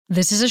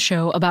This is a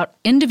show about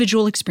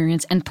individual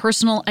experience and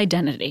personal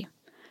identity.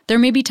 There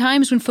may be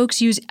times when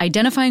folks use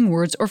identifying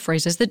words or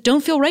phrases that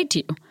don't feel right to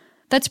you.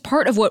 That's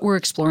part of what we're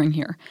exploring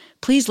here.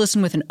 Please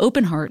listen with an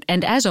open heart,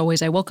 and as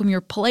always, I welcome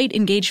your polite,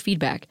 engaged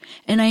feedback,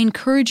 and I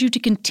encourage you to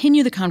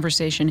continue the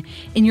conversation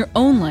in your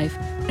own life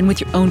and with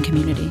your own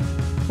community.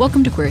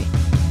 Welcome to Queery.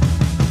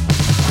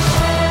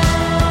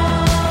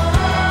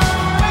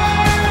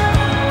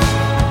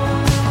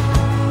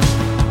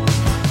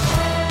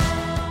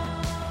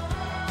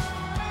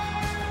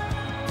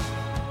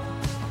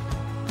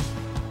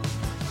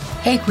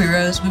 Hey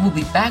Queeros, we will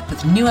be back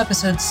with new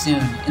episodes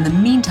soon. In the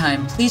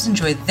meantime, please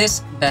enjoy this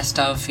best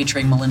of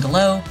featuring Malinda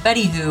Lo,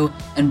 Betty Who,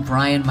 and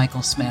Brian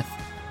Michael Smith.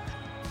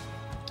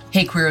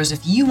 Hey Queeros, if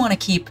you want to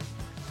keep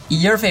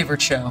your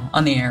favorite show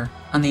on the air?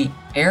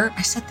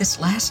 I said this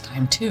last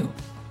time too.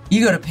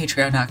 You go to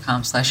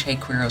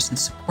patreon.com/HeyQueeros and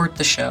support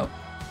the show.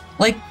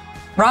 Like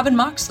Robin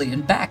Moxley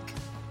and Beck,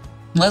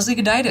 Leslie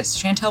Goditis,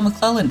 Chantel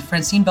McClelland,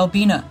 Francine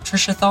Balbina,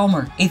 Trisha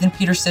Thalmer, Ethan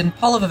Peterson,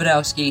 Paula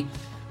Vivadowski,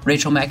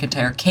 Rachel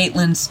McIntyre,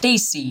 Caitlin,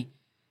 Stacy,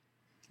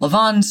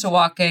 Lavon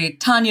Sawake,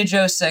 Tanya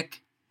Josick,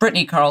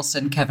 Brittany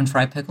Carlson, Kevin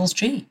Fry Pickles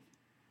G,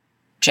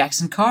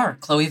 Jackson Carr,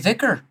 Chloe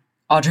Vicker,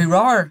 Audrey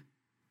Rower,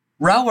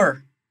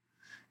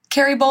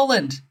 Carrie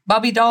Boland,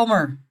 Bobby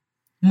Dahmer,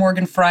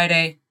 Morgan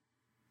Friday,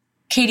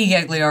 Katie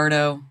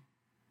Gagliardo,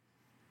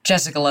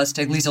 Jessica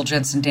Lustig, Liesel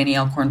Jensen, Danny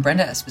Alcorn,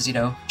 Brenda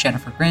Esposito,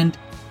 Jennifer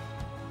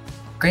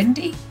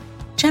Grindy?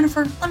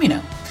 Jennifer? Let me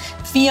know.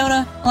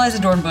 Fiona, Eliza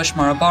Dornbush,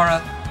 Mara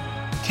Barra,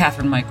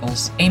 Catherine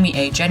Michaels, Amy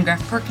A., Jen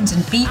Graff Perkins,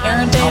 and B.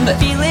 Aaron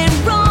Talbot. Y'all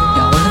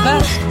are the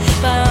best.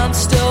 But I'm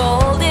still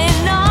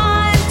holding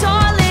on,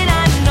 darling.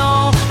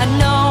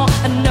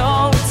 I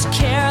know it's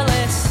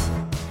careless.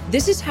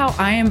 This is how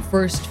I am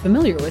first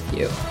familiar with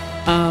you.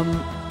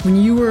 When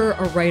you were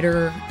a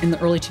writer in the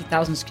early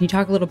 2000s, can you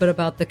talk a little bit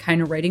about the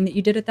kind of writing that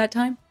you did at that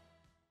time?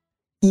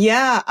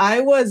 Yeah,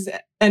 I was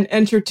an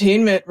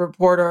entertainment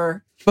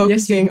reporter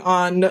focusing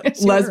on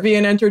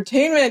lesbian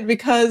entertainment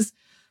because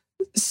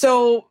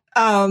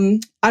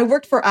I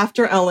worked for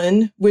After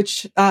Ellen,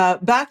 which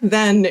back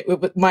then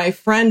my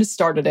friend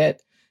started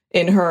it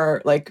in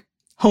her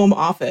home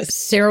office.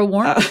 Sarah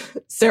Warren?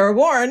 Sarah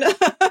Warren.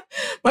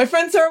 My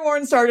friend Sarah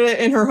Warren started it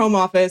in her home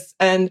office,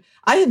 and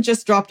I had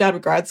just dropped out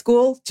of grad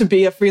school to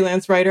be a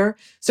freelance writer.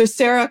 So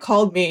Sarah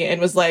called me and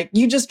was like,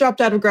 "You just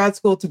dropped out of grad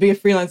school to be a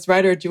freelance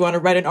writer. Do you want to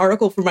write an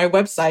article for my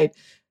website?"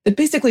 That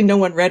basically no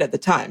one read at the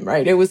time,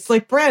 right? It was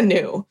brand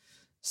new.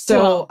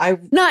 So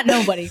not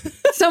nobody.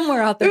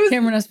 Somewhere out there,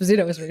 Cameron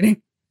Esposito was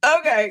reading.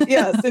 Okay,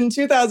 yes, in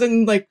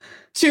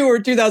 2002 or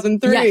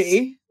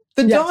 2003,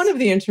 the dawn of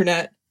the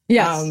internet.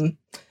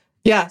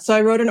 Yes. So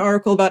I wrote an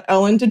article about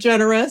Ellen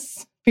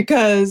DeGeneres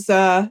because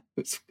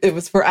it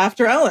was for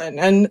After Ellen.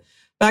 And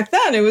back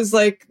then, it was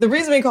the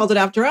reason we called it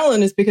After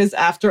Ellen is because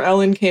after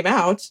Ellen came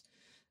out,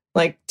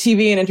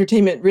 TV and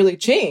entertainment really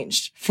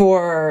changed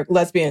for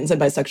lesbians and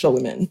bisexual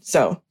women.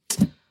 So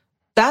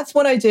that's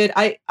what I did.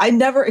 I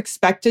never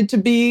expected to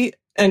be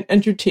an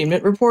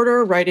entertainment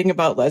reporter writing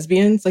about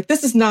lesbians.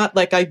 This is not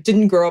I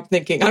didn't grow up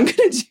thinking I'm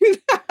going to do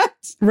that.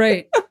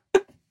 Right.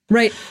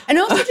 And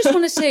I also just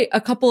want to say a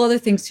couple other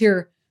things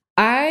here.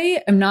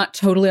 I am not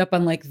totally up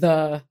on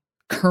the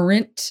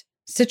current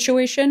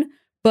situation,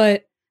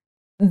 but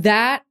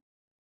that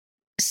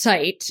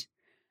site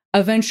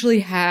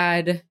eventually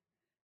had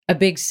a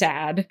big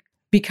SAD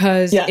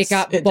because it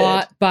got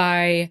bought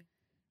by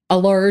a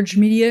large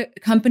media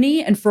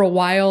company. And for a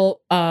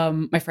while,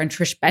 my friend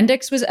Trish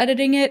Bendix was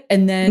editing it.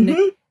 And then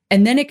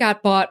it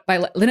got bought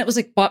by, then it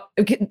was bought,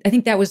 I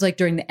think that was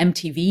during the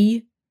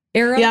MTV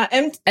era. Yeah.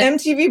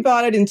 MTV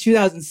bought it in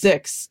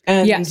 2006.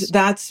 And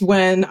that's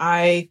when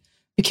I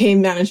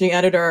became managing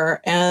editor,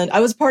 and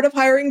I was part of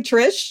hiring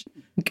Trish,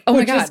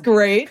 which was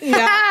great.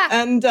 Yeah.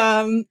 And,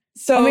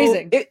 so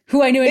amazing.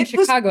 Who I knew in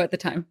Chicago at the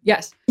time.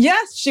 Yes.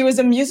 Yes. She was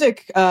a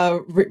music,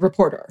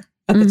 reporter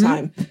at the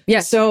time.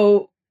 Yes.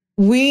 So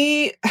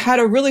we had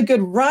a really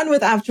good run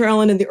with After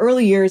Ellen in the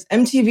early years.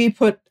 MTV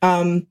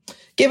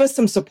gave us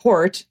some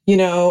support,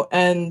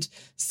 and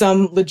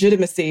some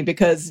legitimacy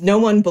because no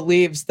one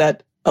believes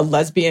that a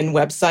lesbian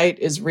website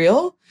is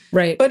real.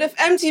 Right. But if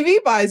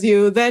MTV buys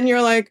you, then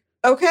you're like,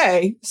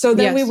 okay. So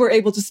then we were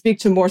able to speak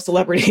to more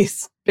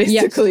celebrities,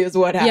 basically is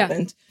what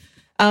happened.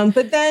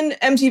 But then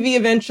MTV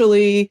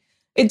eventually,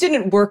 it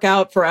didn't work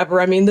out forever.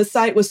 I mean, the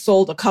site was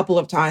sold a couple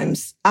of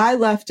times. I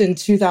left in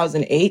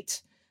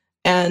 2008.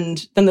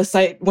 And then the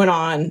site went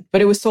on,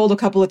 but it was sold a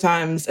couple of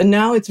times. And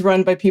now it's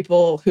run by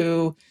people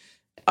who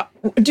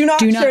do not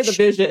share the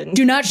vision.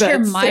 Do not share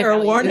my Sarah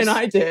values. Warren and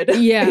I did.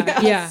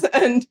 Yeah.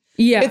 And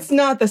it's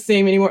not the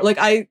same anymore.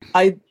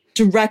 I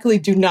directly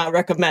do not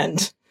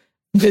recommend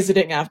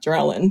visiting After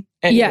Ellen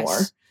anymore.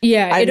 Yes.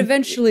 Yeah. It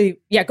eventually.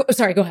 Yeah.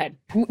 Sorry. Go ahead.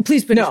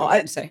 Please finish. No, what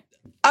you say.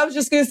 I was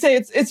just going to say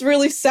it's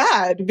really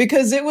sad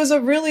because it was a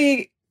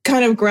really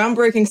kind of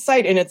groundbreaking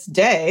site in its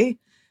day.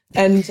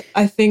 And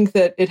I think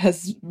that it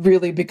has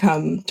really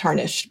become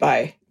tarnished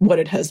by what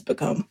it has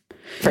become,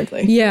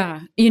 frankly. Yeah.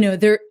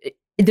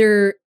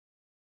 There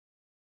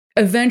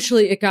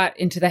eventually it got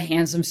into the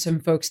hands of some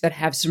folks that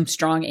have some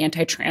strong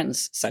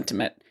anti-trans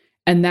sentiment.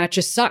 And that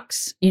just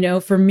sucks. You know,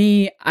 for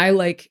me,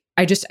 I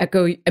just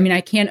echo, I mean,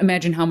 I can't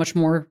imagine how much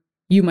more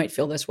you might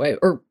feel this way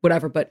or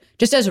whatever, but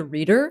just as a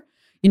reader,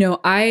 you know,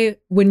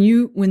 when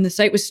the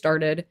site was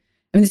started,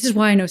 I mean, this is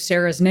why I know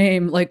Sarah's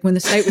name. Like when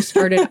the site was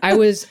started, I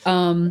was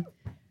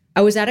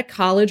at a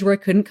college where I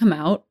couldn't come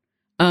out.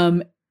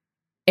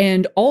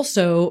 And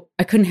also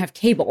I couldn't have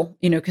cable,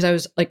 you know, because I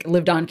was like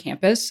lived on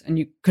campus and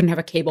you couldn't have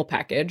a cable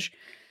package.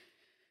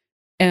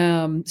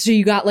 So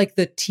you got like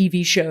the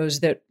TV shows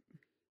that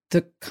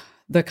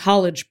the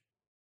college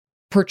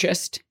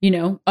purchased, you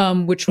know,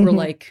 which were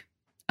like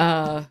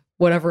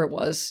whatever it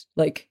was,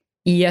 like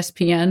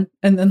ESPN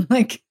and then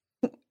like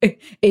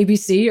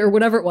ABC or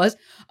whatever it was.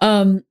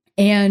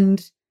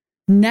 And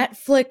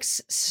Netflix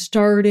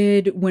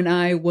started when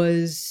I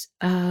was,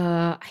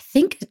 I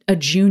think, a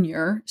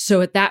junior.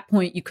 So at that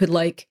point, you could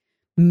like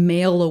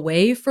mail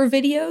away for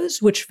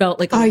videos, which felt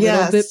like a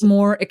little bit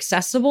more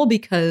accessible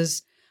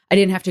because I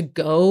didn't have to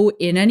go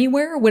in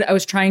anywhere. When I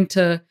was trying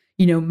to,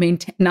 you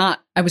know,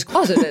 I was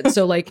closeted.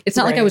 So like, it's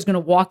not like I was going to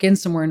walk in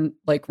somewhere and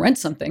like rent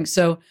something.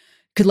 So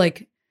could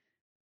like,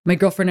 my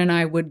girlfriend and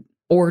I would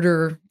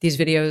order these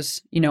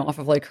videos, you know, off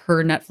of like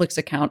her Netflix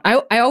account.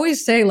 I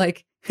always say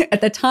like,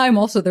 at the time,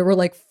 also, there were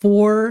like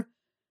 4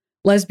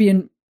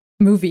 lesbian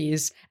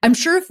movies. I'm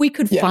sure if we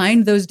could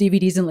find those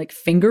DVDs and like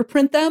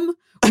fingerprint them,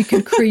 we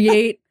could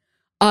create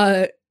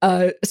a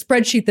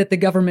spreadsheet that the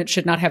government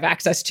should not have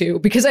access to.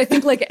 Because I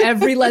think like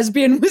every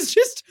lesbian was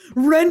just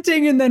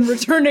renting and then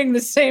returning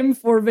the same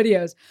 4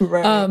 videos.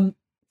 Right.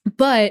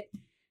 But,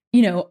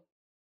 you know,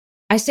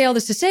 I say all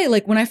this to say,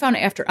 like when I found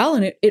After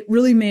Ellen, it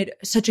really made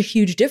such a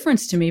huge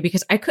difference to me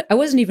because I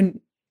wasn't even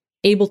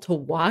able to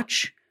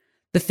watch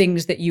the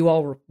things that you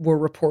all were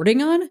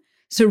reporting on.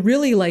 So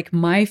really like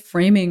my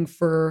framing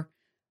for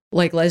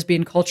like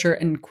lesbian culture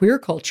and queer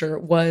culture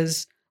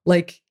was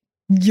like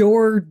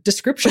your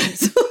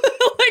descriptions.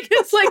 Like,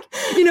 it's like,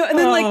 you know, and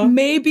then like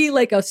maybe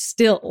like a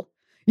still,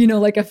 you know,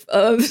 like a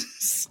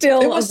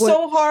still. It was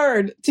so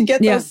hard to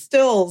get those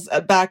stills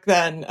back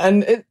then.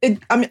 And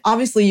I mean,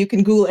 obviously you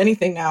can Google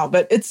anything now,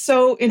 but it's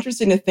so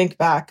interesting to think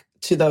back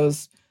to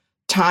those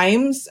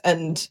times.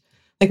 And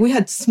like we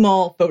had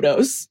small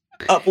photos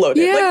uploaded.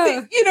 Yeah.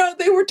 Like you know,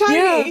 they were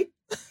tiny.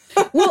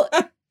 Yeah. Well,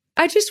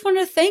 I just want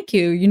to thank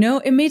you. You know,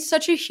 it made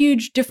such a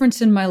huge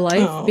difference in my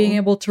life being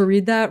able to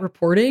read that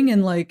reporting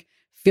and like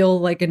feel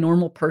like a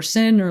normal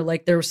person or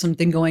like there was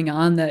something going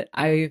on that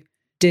I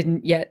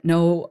didn't yet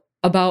know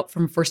about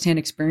from firsthand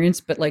experience,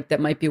 but like that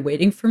might be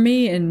waiting for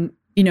me. And,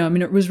 you know, I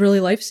mean, it was really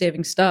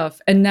life-saving stuff.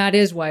 And that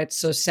is why it's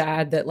so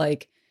sad that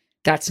like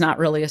that's not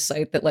really a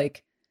site that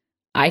like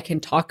I can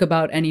talk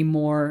about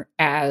anymore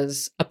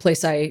as a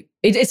place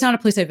it's not a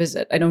place I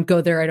visit. I don't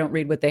go there. I don't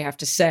read what they have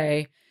to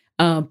say.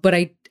 But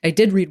I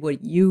did read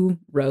what you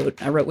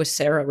wrote. I wrote what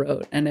Sarah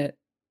wrote, and it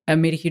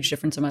made a huge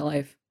difference in my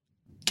life.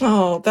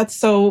 Oh, that's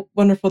so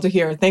wonderful to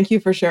hear. Thank you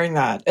for sharing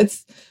that.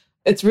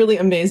 It's really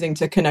amazing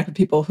to connect with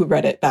people who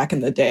read it back in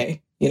the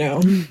day. You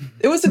know,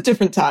 it was a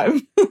different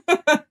time.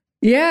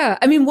 Yeah.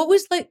 I mean, what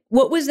was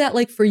that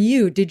like for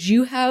you? Did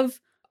you have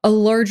a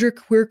larger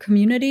queer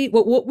community?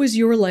 What was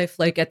your life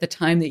like at the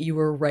time that you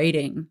were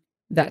writing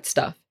that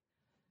stuff?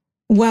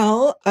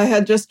 Well, I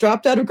had just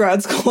dropped out of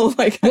grad school.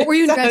 What were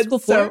you in grad school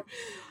for? So,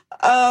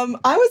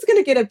 I was going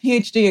to get a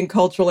PhD in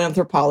cultural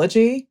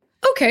anthropology.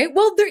 Okay,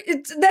 well,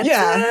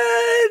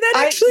 that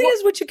actually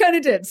is what you kind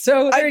of did.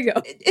 So there you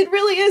go. It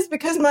really is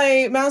because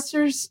my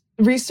master's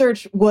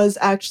research was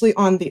actually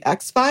on the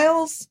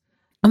X-Files.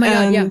 Oh my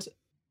God, yeah.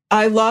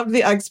 I loved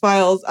the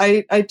X-Files.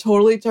 I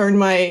totally turned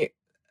my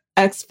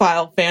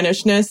X-File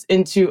fanishness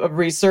into a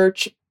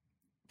research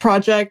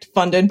project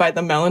funded by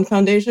the Mellon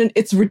Foundation.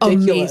 It's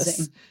ridiculous.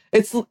 Amazing.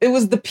 It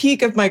was the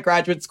peak of my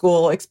graduate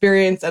school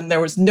experience, and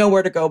there was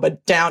nowhere to go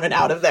but down and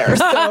out of there.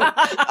 So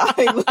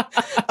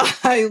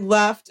I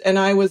left, and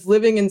I was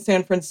living in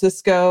San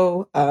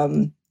Francisco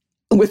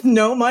with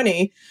no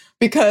money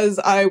because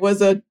I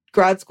was a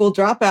grad school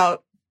dropout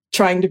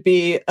trying to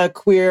be a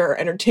queer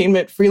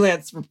entertainment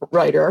freelance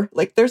writer.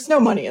 Like, there's no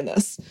money in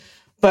this.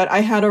 But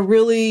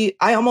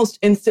I almost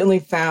instantly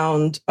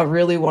found a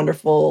really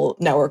wonderful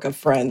network of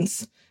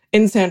friends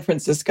in San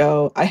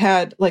Francisco. I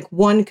had like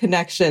one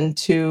connection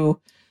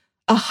to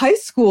a high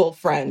school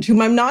friend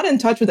whom I'm not in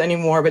touch with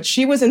anymore, but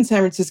she was in San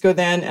Francisco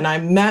then, and I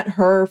met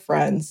her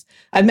friends.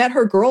 I met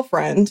her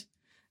girlfriend,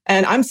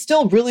 and I'm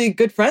still really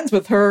good friends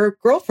with her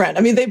girlfriend.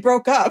 I mean, they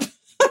broke up.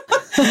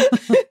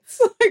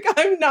 It's like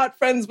I'm not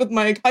friends with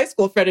my high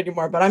school friend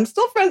anymore, but I'm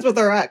still friends with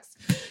her ex.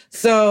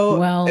 So,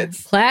 well,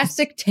 it's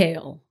classic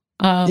tale.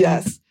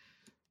 Yes.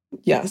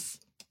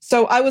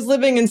 So I was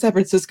living in San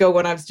Francisco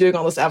when I was doing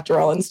all this After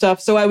Ellen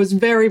stuff. So I was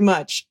very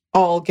much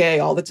all gay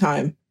all the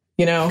time,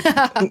 you know,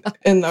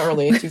 in the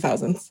early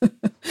 2000s.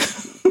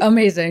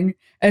 Amazing.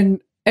 And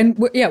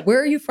where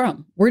are you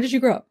from? Where did you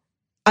grow up?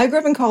 I grew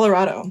up in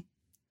Colorado.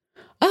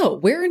 Oh,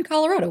 where in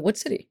Colorado? What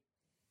city?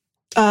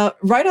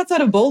 Right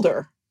outside of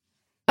Boulder.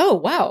 Oh,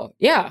 wow.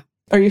 Yeah.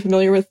 Are you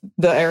familiar with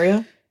the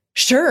area?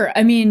 Sure.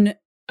 I mean,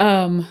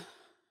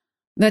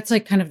 that's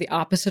like kind of the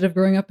opposite of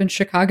growing up in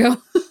Chicago.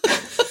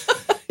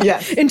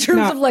 Yes. In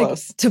terms of like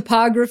close.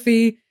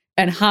 topography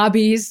and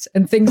hobbies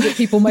and things that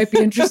people might be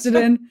interested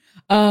in.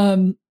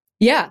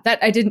 That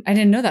I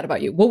didn't know that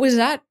about you. What was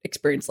that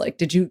experience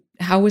like?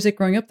 How was it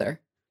growing up there?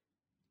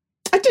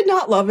 I did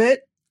not love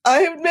it.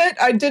 I admit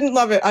I didn't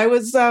love it. I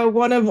was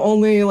one of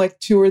only like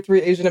 2 or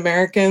 3 Asian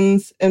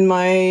Americans in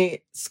my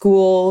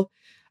school.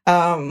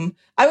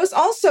 I was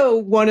also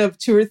one of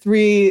 2 or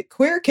 3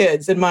 queer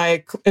kids in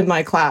my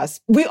class.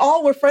 We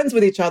all were friends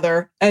with each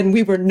other, and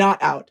we were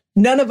not out.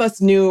 None of us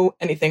knew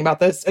anything about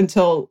this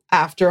until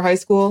after high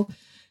school.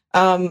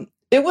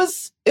 It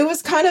was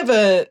kind of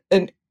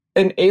an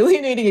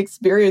alienating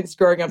experience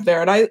growing up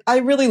there, and I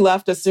really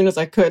left as soon as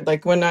I could.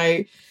 Like when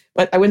I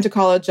went to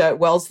college at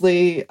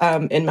Wellesley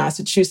in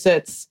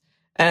Massachusetts,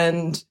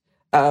 and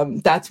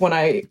that's when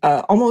I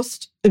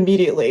almost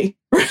immediately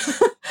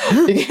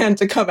began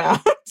to come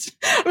out.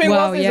 I mean,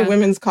 Wellesley's a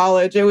women's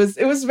college. It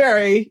was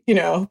very,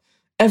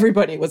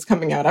 everybody was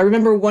coming out. I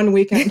remember one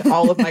weekend,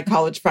 all of my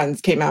college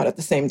friends came out at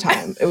the same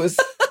time. It was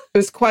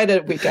quite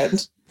a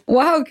weekend.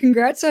 Wow!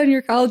 Congrats on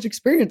your college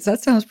experience.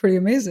 That sounds pretty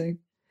amazing.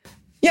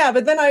 Yeah,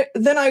 but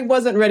then I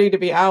wasn't ready to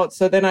be out,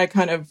 so then I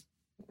kind of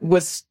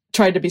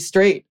tried to be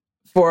straight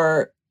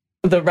for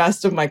the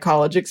rest of my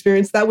college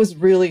experience. That was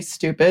really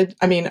stupid.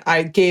 I mean,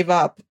 I gave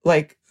up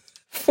like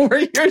 4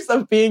 years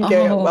of being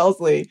gay at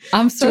Wellesley.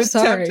 I'm so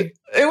sorry.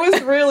 It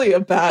was really a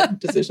bad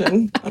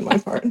decision on my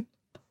part.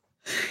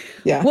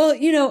 Yeah.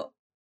 Well,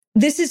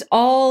 this is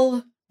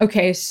all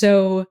okay.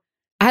 So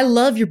I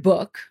love your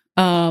book.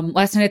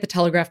 Last Night at the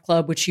Telegraph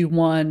Club, which you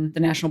won the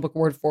National Book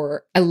Award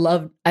for. I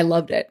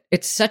loved it.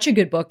 It's such a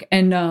good book.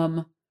 And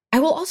I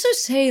will also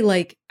say,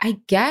 like, I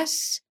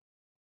guess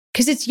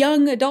because it's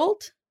young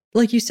adult,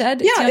 like you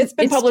said. Yeah, it's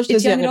been published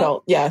as young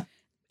adult. Yeah.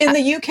 In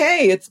the UK,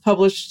 it's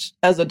published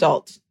as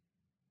adult.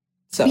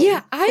 So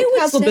yeah, it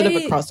has a bit of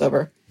a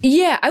crossover.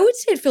 Yeah, I would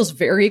say it feels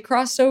very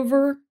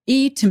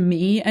crossover-y to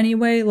me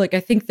anyway. Like, I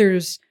think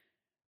there's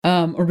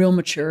a real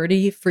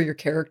maturity for your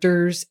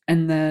characters.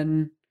 And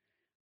then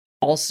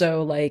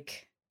also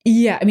like,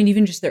 yeah, I mean,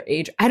 even just their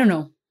age. I don't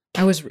know.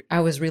 I was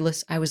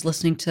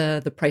listening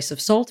to The Price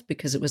of Salt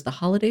because it was the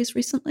holidays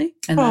recently.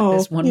 And that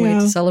is one way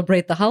to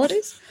celebrate the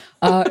holidays,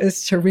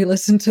 is to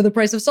re-listen to The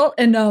Price of Salt.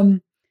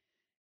 And,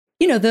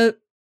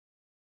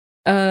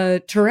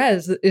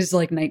 Therese is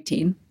like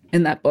 19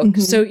 in that book.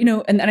 Mm-hmm. So,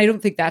 and I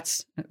don't think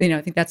that's,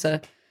 I think that's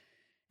an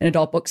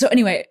adult book. So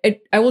anyway,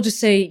 I will just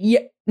say,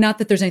 yeah, not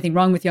that there's anything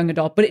wrong with young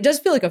adult, but it does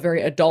feel like a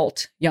very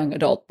young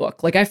adult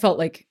book. Like I felt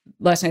like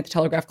Last Night at the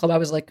Telegraph Club,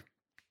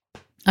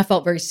 I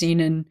felt very seen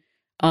and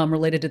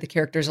related to the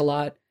characters a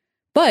lot.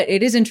 But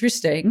it is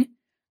interesting,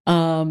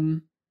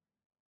 based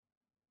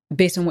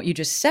on what you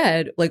just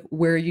said, like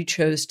where you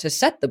chose to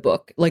set the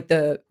book, like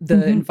the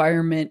mm-hmm.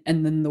 environment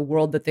and then the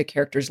world that the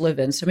characters live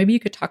in. So maybe you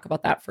could talk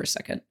about that for a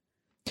second.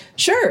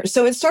 Sure.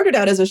 So it started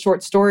out as a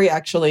short story,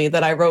 actually,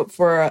 that I wrote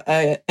for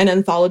an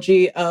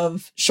anthology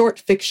of short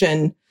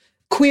fiction,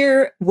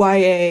 queer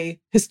YA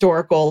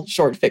historical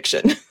short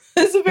fiction.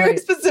 It's a very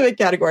specific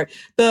category.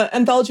 The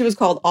anthology was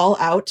called All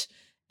Out.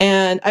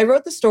 And I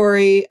wrote the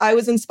story. I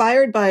was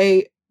inspired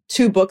by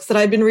 2 books that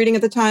I'd been reading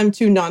at the time,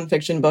 2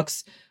 nonfiction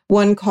books.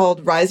 One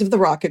called Rise of the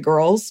Rocket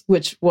Girls,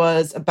 which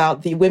was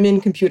about the women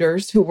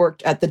computers who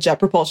worked at the Jet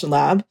Propulsion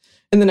Lab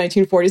in the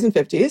 1940s and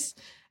 50s.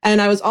 And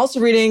I was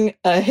also reading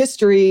a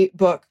history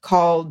book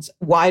called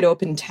Wide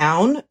Open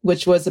Town,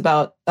 which was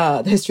about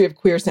the history of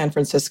queer San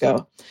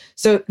Francisco.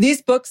 So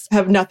these books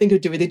have nothing to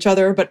do with each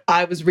other, but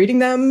I was reading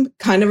them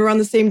kind of around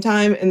the same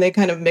time, and they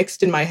kind of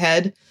mixed in my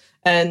head.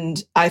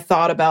 And I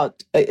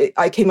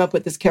came up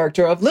with this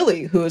character of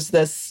Lily, who is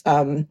this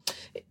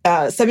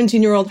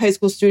 17-year-old high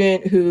school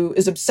student who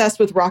is obsessed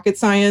with rocket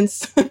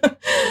science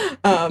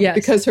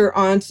because her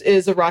aunt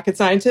is a rocket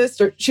scientist,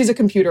 or she's a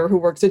computer who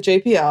works at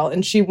JPL,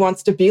 and she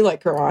wants to be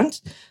like her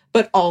aunt.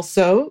 But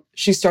also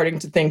she's starting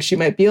to think she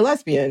might be a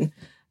lesbian.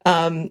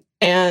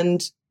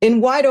 And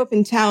in Wide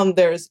Open Town,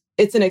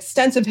 it's an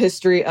extensive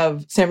history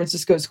of San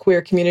Francisco's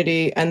queer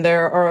community. And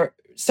there are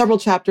several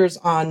chapters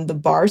on the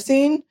bar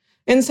scene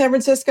in San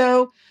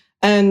Francisco.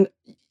 And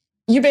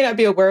you may not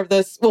be aware of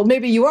this. Well,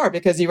 maybe you are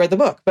because you read the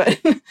book. But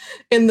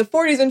in the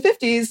 40s and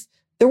 50s,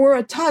 there were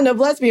a ton of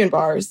lesbian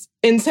bars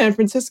in San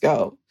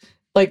Francisco,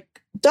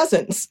 like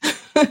dozens,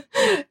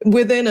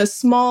 within a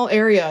small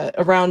area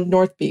around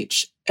North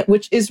Beach,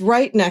 which is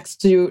right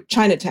next to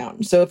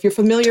Chinatown. So if you're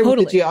familiar with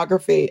the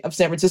geography of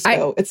San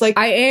Francisco, it's like...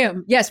 I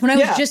am. Yes. When I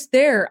was just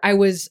there, I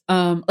was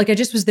I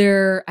just was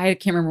there. I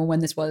can't remember when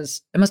this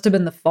was. It must have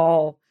been the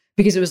fall,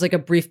 because it was like a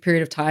brief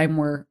period of time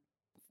where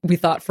we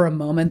thought for a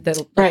moment that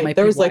it might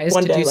be wise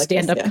to do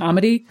stand-up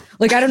comedy.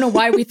 Like, I don't know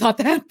why we thought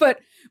that, but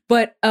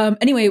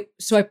anyway,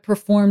 so I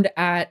performed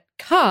at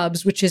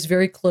Cobb's, which is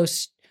very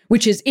close,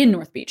 which is in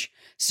North Beach.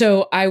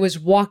 So I was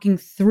walking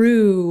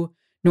through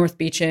North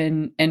Beach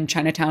and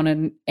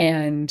Chinatown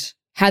and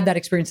had that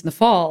experience in the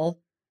fall.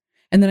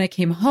 And then I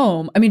came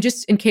home. I mean,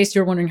 just in case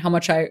you're wondering how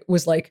much I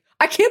was like,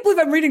 I can't believe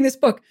I'm reading this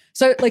book.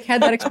 So I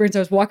had that experience. I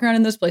was walking around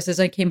in those places.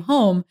 I came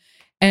home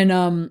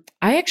And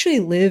I actually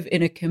live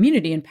in a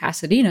community in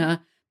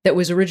Pasadena that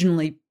was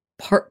originally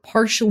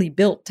partially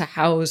built to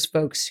house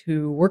folks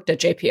who worked at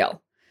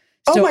JPL.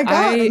 Oh my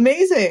God,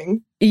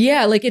 amazing.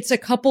 Yeah, like it's a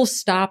couple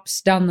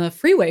stops down the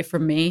freeway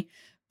from me,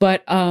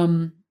 but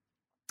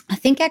I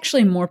think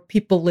actually more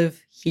people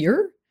live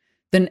here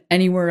than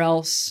anywhere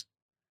else.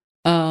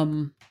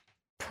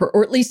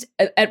 Or at least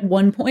at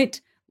one point,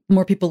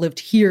 more people lived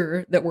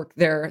here that worked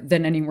there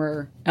than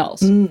anywhere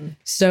else.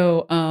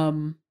 So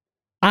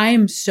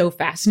I'm so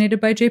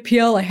fascinated by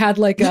JPL. I had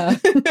like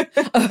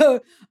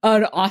an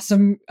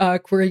awesome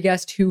query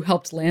guest who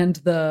helped land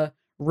the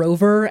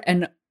rover,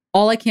 and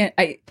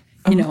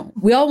you know,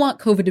 we all want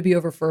COVID to be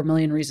over for a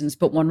million reasons,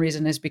 but one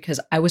reason is because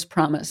I was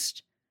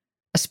promised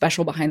a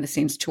special behind the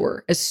scenes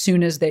tour as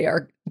soon as they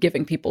are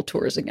giving people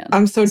tours again.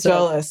 I'm so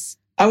jealous.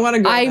 I want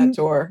to go on that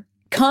tour.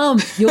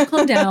 You'll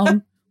come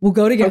down. We'll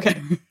go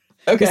together.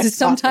 Okay. This is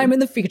sometime in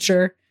the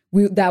future.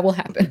 That will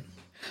happen.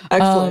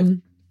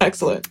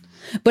 Excellent.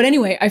 But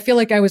anyway, I feel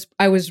like I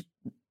was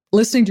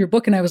listening to your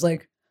book and I was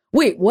like,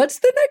 wait, what's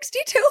the next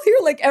detail here?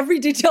 Like every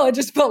detail, I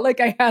just felt like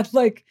I had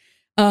like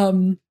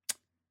some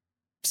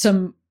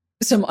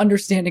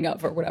understanding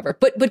of or whatever.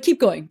 But keep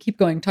going,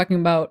 talking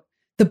about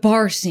the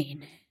bar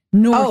scene,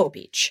 North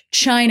Beach,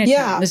 Chinatown.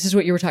 Yeah. This is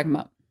what you were talking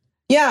about.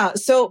 Yeah.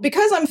 So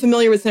because I'm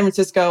familiar with San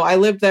Francisco, I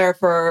lived there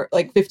for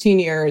like 15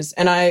 years.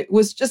 And I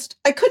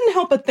couldn't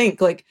help but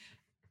think, like,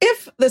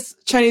 if this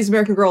Chinese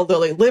American girl,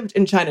 Lily, lived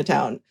in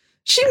Chinatown,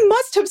 she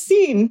must have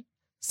seen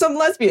some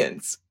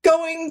lesbians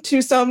going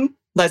to some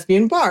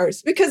lesbian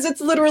bars because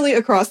it's literally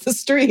across the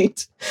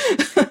street.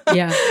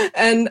 Yeah.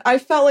 And I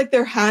felt like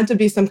there had to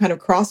be some kind of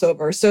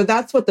crossover. So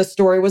that's what the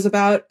story was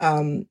about.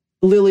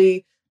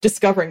 Lily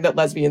discovering that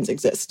lesbians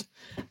exist.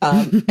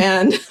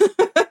 And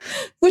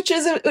which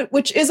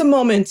is a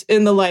moment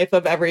in the life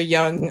of every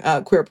young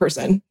queer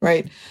person,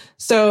 right?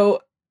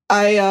 So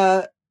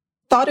I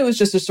thought it was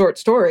just a short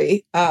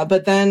story,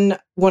 but then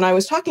when I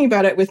was talking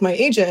about it with my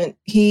agent,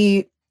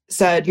 he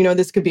said, you know,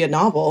 this could be a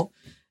novel,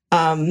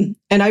 and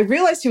I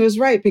realized he was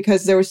right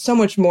because there was so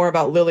much more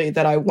about Lily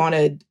that I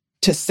wanted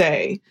to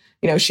say.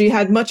 You know, she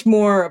had much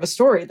more of a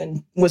story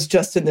than was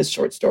just in this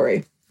short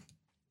story.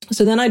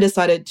 So then I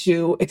decided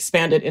to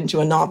expand it into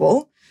a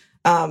novel,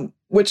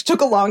 which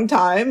took a long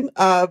time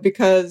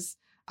because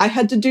I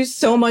had to do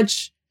so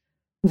much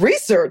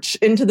research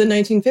into the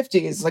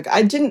 1950s. Like,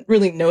 I didn't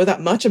really know that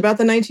much about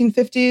the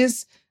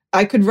 1950s.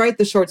 I could write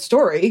the short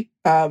story,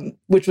 but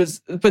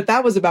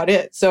that was about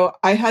it. So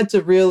I had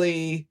to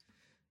really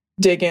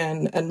dig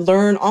in and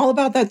learn all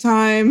about that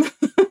time.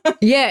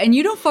 Yeah, and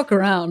you don't fuck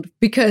around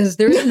because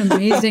there's an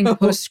amazing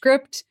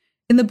postscript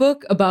in the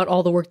book about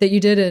all the work that you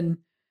did, and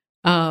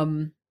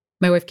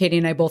my wife Katie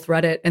and I both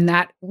read it, and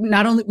that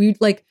not only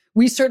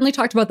we certainly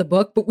talked about the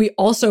book, but we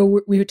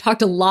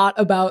talked a lot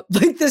about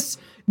like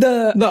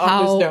the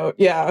author's note.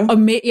 Yeah.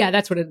 Yeah,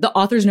 that's what the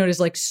author's note is,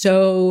 like,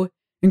 so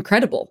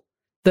incredible.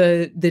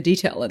 The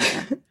detail in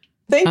there.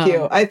 Thank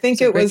you. I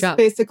think it was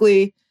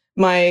basically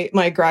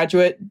my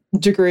graduate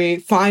degree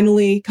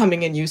finally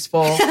coming in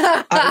useful.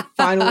 I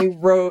finally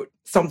wrote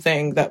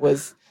something that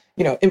was,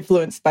 you know,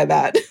 influenced by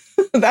that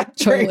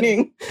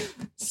training.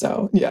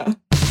 So, yeah.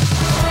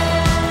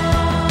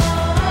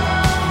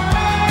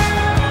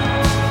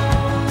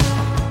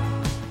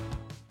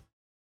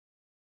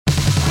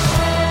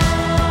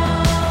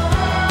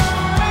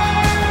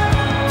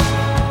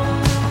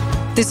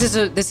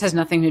 This has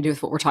nothing to do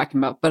with what we're talking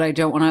about, but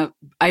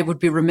I would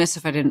be remiss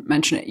if I didn't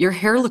mention it. Your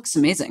hair looks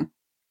amazing.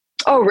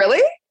 Oh,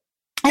 really?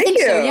 I think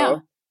so, yeah.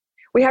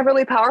 We have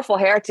really powerful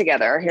hair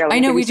together. Here, I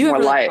know we do have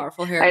really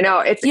powerful hair. I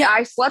know.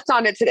 I slept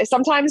on it today.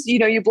 Sometimes, you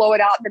know, you blow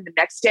it out and then the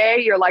next day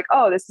you're like,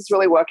 oh, this is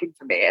really working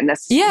for me. And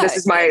this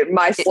is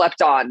my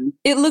slept on.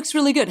 It looks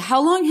really good.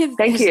 How long has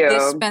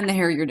this been the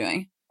hair you're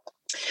doing?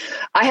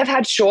 I have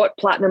had short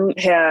platinum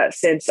hair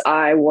since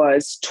I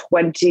was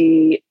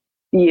 20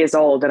 years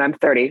old and I'm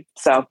 30.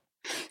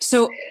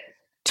 So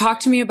talk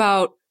to me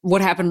about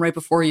what happened right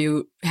before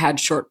you had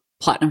short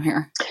platinum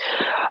hair.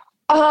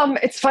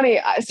 It's funny.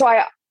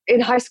 In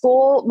high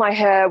school, my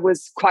hair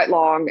was quite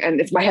long,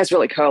 and my hair's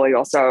really curly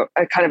also,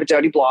 kind of a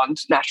dirty blonde,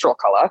 natural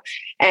color.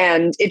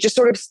 And it just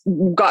sort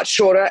of got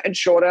shorter and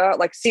shorter.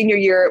 Like senior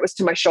year, it was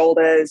to my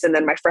shoulders. And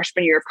then my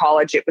freshman year of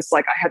college, it was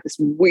like I had this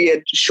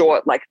weird,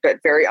 short, like but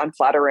very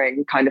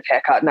unflattering kind of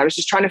haircut. And I was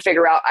just trying to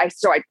figure out,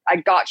 I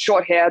got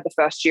short hair the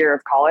first year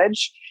of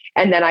college.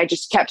 And then I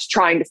just kept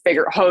trying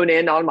to hone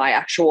in on my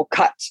actual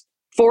cut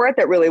for it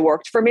that really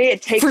worked for me.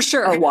 It takes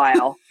a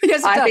while.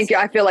 Yes,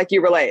 I feel like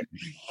you relate.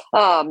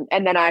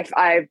 And then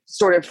I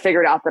sort of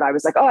figured out that I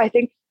was like, oh, I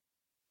think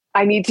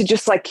I need to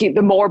just like keep,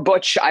 the more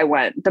butch I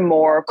went, the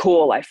more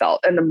cool I felt.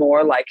 And the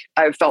more like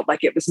I felt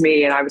like it was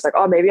me. And I was like,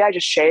 oh, maybe I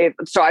just shave.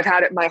 So I've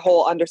had it, my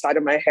whole underside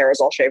of my hair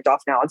is all shaved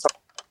off now. And so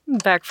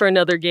back for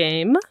another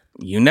game.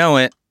 You know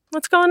it.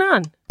 What's going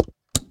on?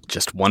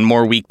 Just one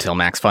more week till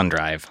Max Fun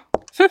Drive.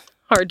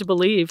 Hard to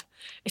believe.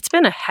 It's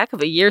been a heck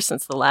of a year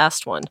since the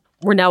last one.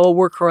 We're now a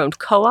worker-owned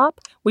co-op.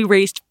 We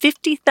raised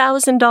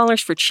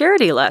 $50,000 for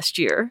charity last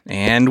year.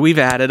 And we've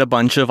added a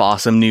bunch of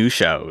awesome new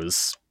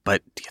shows.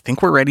 But do you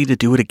think we're ready to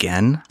do it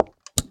again?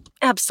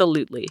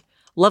 Absolutely.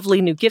 Lovely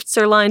new gifts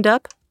are lined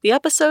up. The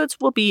episodes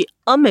will be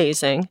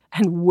amazing.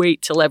 And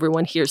wait till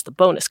everyone hears the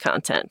bonus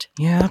content.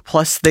 Yeah,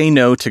 plus they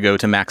know to go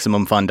to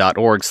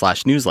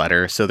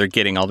MaximumFun.org/newsletter, so they're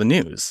getting all the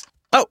news.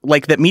 Oh,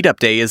 like that meetup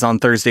day is on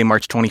Thursday,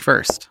 March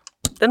 21st.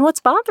 Then what's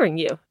bothering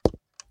you?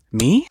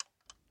 Me?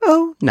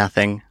 Oh,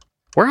 nothing.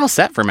 We're all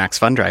set for Max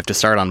Fun Drive to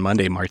start on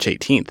Monday, March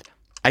 18th.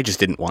 I just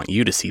didn't want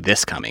you to see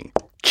this coming.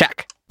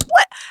 Check.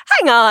 What?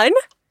 Hang on.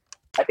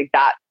 I think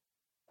that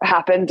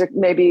happened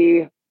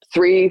maybe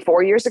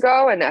 3-4 years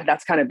ago. And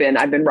that's kind of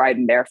I've been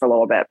riding there for a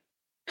little bit.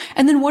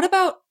 And then what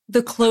about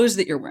the clothes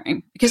that you're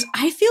wearing? Because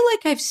I feel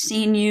like I've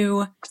seen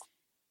you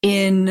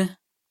in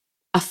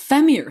a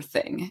femmier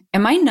thing.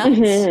 Am I nuts?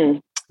 Mm-hmm.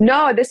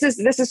 No, this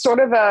is sort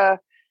of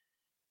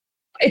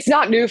it's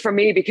not new for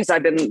me because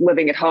I've been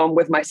living at home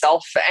with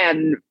myself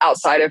and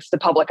outside of the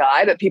public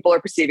eye, that people are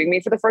perceiving me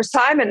for the first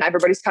time. And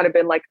everybody's kind of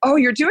been like, oh,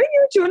 you're doing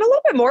a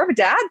little bit more of a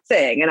dad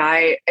thing. And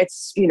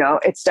it's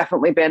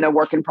definitely been a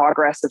work in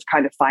progress of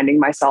kind of finding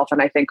myself.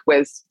 And I think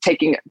with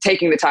taking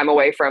the time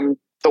away from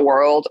the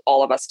world,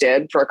 all of us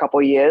did for a couple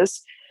of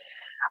years,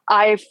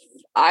 I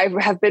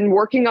have been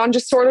working on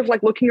just sort of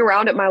like looking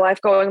around at my life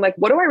going like,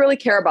 what do I really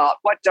care about?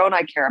 What don't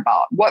I care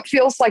about? What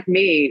feels like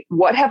me?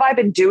 What have I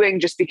been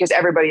doing just because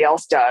everybody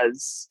else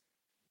does?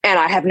 And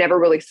I have never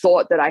really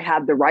thought that I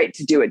had the right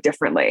to do it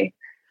differently.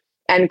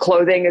 And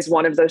clothing is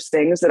one of those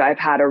things that I've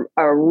had a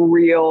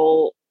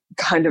real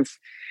kind of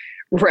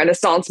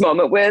renaissance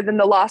moment with in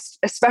the last,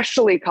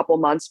 especially couple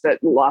months, but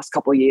the last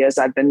couple of years,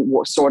 I've been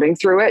sorting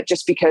through it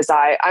just because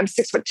I'm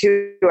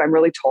 6'2", I'm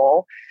really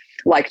tall.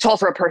 Like tall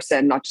for a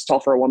person, not just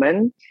tall for a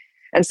woman.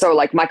 And so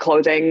like my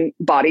clothing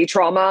body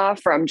trauma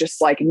from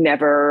just like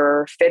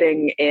never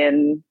fitting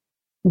in,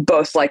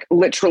 both like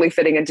literally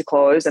fitting into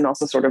clothes and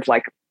also sort of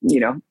like,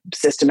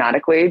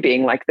 systematically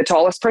being like the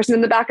tallest person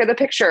in the back of the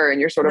picture. And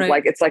you're sort of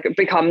like, it's like it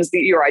becomes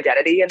your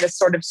identity in this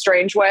sort of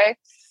strange way.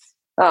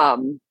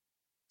 And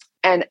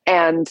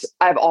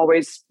I've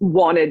always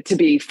wanted to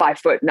be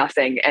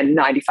 5'0" and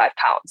 95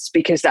 pounds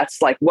because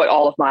that's like what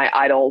all of my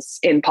idols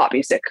in pop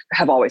music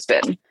have always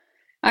been.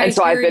 And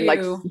so I've been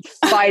like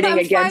fighting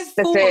against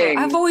the thing.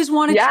 I've always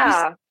wanted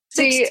to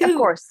be 6'2". Of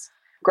course,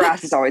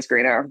 grass is always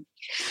greener.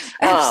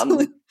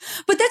 Absolutely.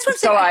 But that's what I'm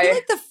saying. I feel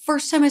like the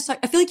first time I saw,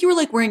 I feel like you were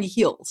like wearing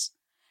heels,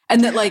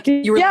 and that like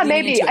you were. Yeah,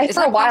 maybe.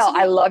 For a while,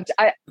 I love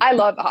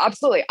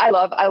absolutely. I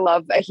love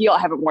a heel. I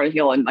haven't worn a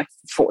heel in like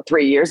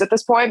 3 years at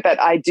this point, but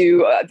I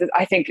do.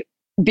 I think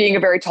being a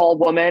very tall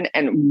woman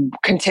and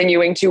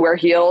continuing to wear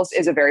heels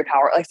is a very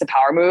it's a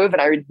power move.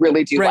 And I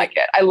really do like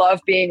it. I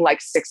love being like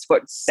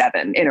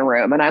 6'7" in a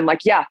room. And I'm like,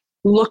 yeah,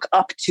 look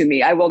up to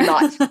me. I will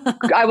not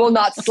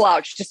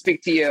slouch to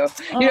speak to you.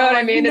 You know what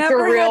I mean? It's a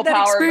real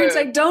power move.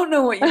 I don't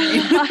know what you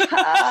mean.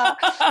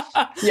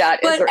 Yeah.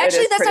 But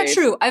actually that's not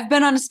true. I've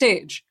been on a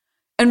stage,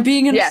 and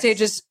being on a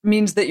stage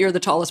means that you're the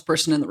tallest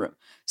person in the room.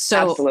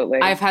 So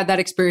absolutely. I've had that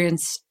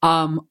experience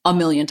a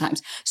million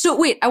times. So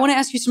wait, I want to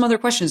ask you some other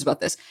questions about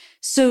this.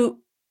 So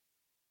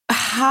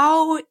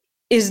how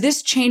is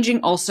this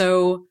changing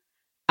also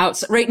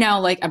outside right now?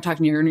 Like I'm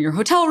talking, you're in your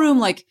hotel room.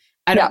 Like,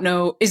 I don't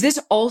know. Is this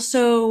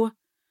also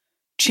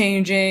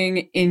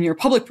changing in your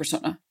public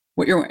persona,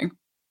 what you're wearing?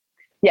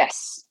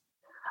 Yes.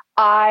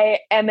 I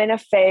am in a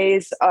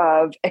phase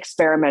of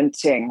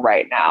experimenting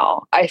right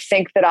now. I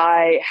think that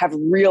I have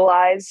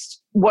realized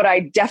what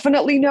I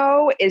definitely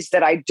know is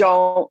that I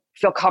don't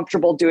feel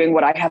comfortable doing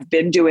what I have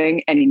been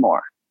doing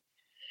anymore.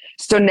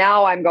 So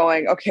now I'm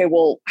going, okay,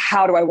 well,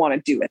 how do I want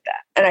to do with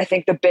that? And I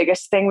think the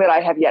biggest thing that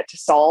I have yet to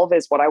solve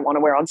is what I want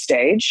to wear on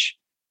stage.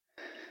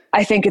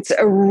 I think it's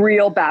a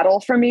real battle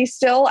for me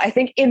still. I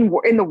think in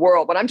the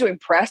world, when I'm doing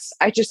press,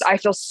 I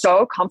feel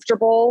so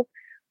comfortable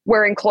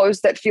wearing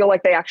clothes that feel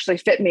like they actually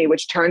fit me,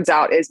 which turns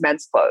out is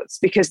men's clothes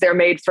because they're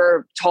made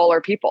for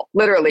taller people.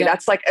 Literally,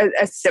 that's like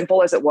as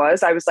simple as it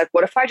was. I was like,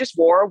 what if I just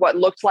wore what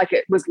looked like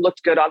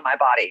looked good on my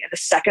body? And the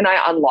second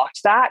I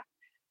unlocked that,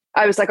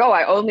 I was like, oh,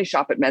 I only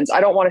shop at men's.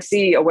 I don't want to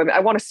see a women. I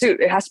want a suit.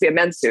 It has to be a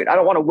men's suit. I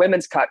don't want a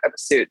women's cut of a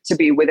suit to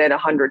be within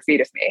 100 feet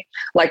of me.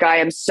 Like I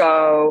am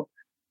so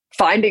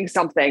finding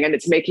something, and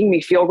it's making me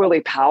feel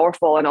really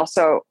powerful. And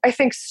also I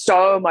think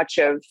so much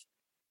of,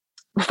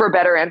 for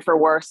better and for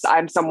worse,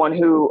 I'm someone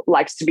who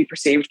likes to be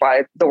perceived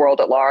by the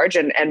world at large.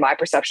 And my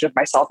perception of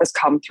myself has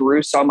come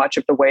through so much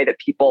of the way that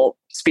people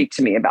speak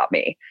to me about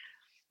me.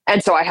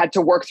 And so I had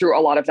to work through a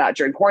lot of that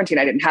during quarantine.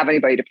 I didn't have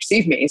anybody to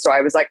perceive me. So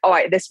I was like,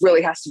 this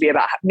really has to be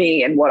about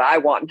me and what I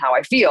want and how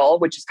I feel,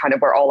 which is kind of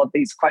where all of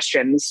these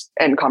questions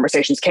and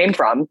conversations came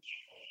from.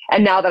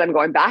 And now that I'm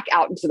going back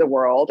out into the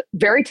world,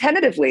 very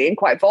tentatively and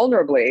quite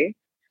vulnerably,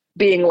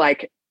 being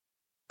like,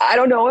 I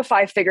don't know if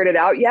I figured it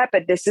out yet,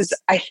 but this is,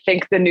 I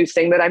think, the new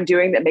thing that I'm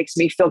doing that makes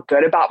me feel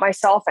good about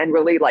myself and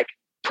really like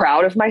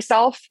proud of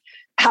myself.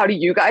 How do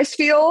you guys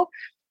feel?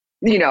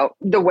 you know,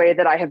 the way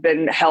that I have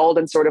been held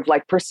and sort of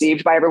like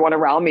perceived by everyone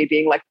around me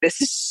being like,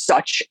 this is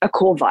such a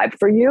cool vibe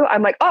for you.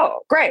 I'm like,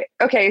 oh, great.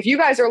 Okay. If you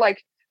guys are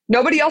like,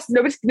 nobody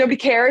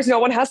cares. No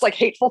one has like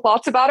hateful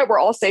thoughts about it. We're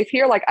all safe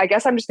here. Like, I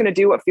guess I'm just going to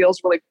do what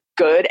feels really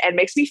good and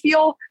makes me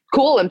feel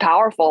cool and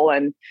powerful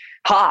and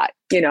hot.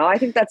 You know, I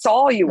think that's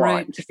all you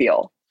want to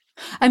feel.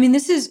 I mean,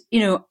 this is,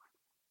 you know,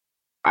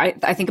 I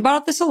think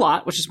about this a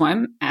lot, which is why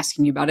I'm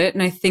asking you about it.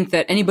 And I think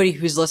that anybody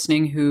who's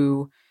listening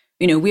who,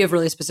 you know, we have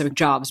really specific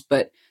jobs,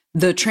 but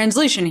the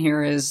translation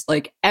here is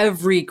like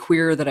every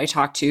queer that I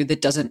talk to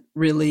that doesn't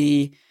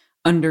really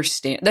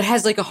understand, that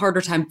has like a harder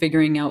time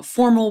figuring out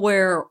formal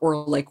wear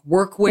or like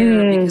work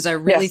wear, because I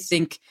really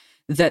think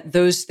that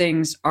those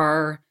things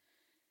are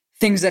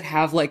things that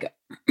have like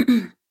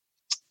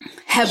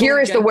here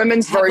is the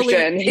women's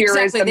version. Here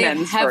is the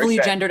men's heavily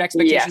version. gendered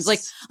expectations.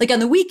 Like on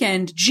the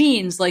weekend,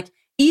 jeans, like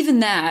even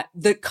that,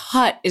 the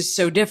cut is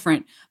so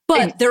different,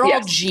 but they're all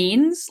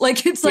jeans.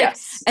 Like it's like,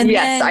 and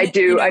then, I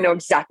do. You know, I know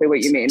exactly what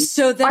you mean.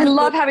 So then I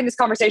love having this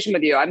conversation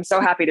with you. I'm so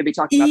happy to be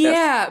talking about this.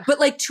 Yeah. But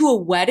like to a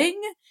wedding,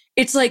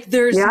 it's like,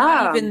 there's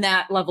not even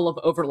that level of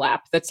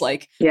overlap. That's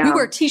like, we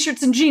wear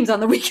t-shirts and jeans on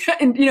the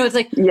weekend. You know, it's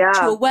like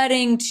to a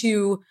wedding,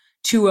 to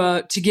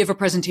give a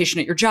presentation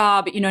at your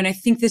job, you know, and I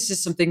think this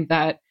is something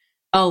that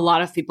a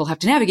lot of people have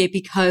to navigate,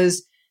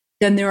 because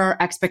then there are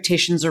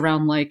expectations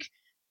around like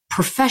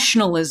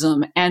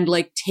professionalism and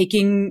like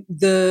taking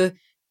the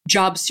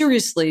job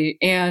seriously.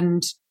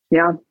 And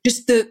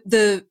just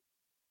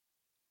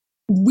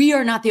we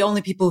are not the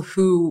only people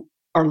who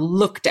are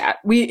looked at.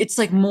 It's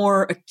like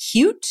more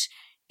acute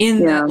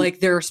in that like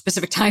there are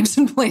specific times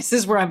and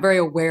places where I'm very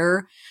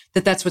aware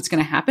that that's what's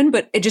going to happen.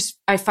 But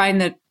I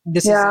find that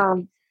this is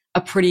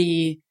a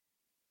pretty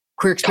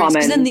queer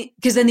experience.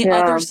 Because then the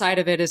other side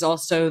of it is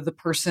also the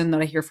person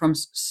that I hear from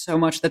so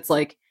much that's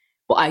like,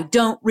 well, I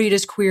don't read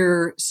as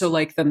queer. So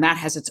like, then that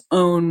has its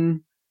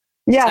own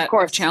set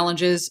of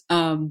challenges.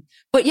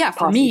 But yeah,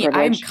 for me,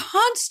 I'm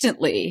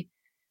constantly,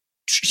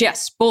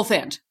 both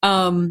and.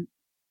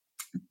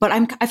 But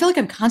I feel like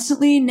I'm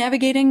constantly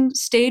navigating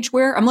stage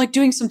wear. I'm like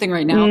doing something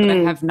right now that I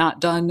have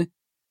not done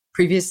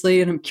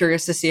previously. And I'm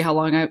curious to see how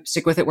long I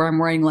stick with it, where I'm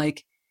wearing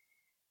like,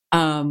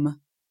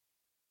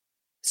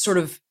 sort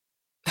of,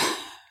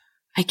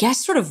 I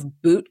guess sort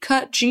of boot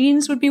cut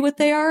jeans would be what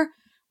they are,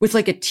 with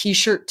like a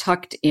t-shirt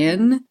tucked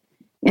in,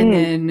 and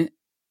then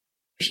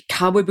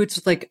cowboy boots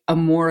with like a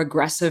more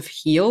aggressive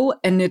heel.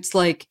 And it's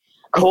like,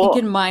 I think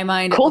in my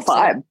mind, cool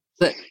vibe.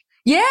 But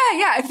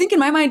I think in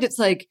my mind, it's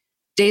like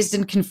dazed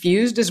and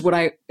confused is what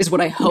I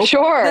hope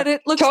that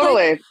it looks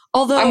like.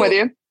 Although I'm with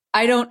you.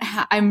 I don't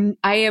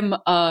I am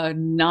a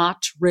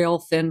not rail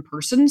thin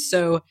person.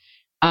 So,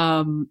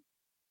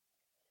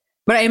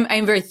 but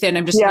I'm very thin.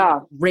 I'm just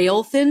not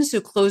rail thin.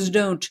 So clothes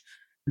don't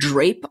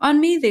drape on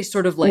me. They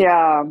sort of like,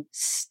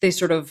 they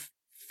sort of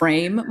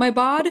frame my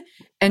bod.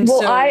 And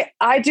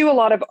I do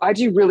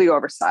really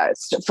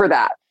oversized for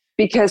that,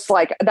 because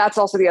like, that's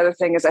also the other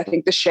thing is I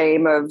think the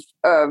shame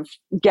of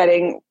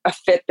getting a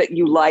fit that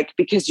you like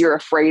because you're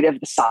afraid of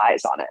the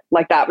size on it.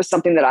 Like that was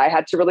something that I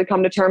had to really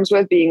come to terms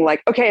with, being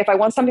like, okay, if I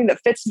want something that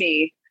fits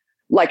me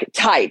like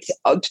tight,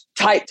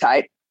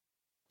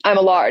 I'm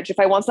a large. If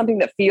I want something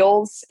that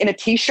feels in a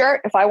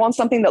t-shirt, if I want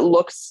something that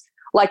looks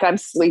like I'm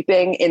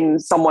sleeping in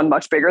someone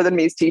much bigger than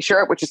me's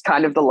t-shirt, which is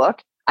kind of the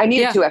look, I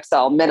need a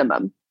 2XL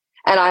minimum.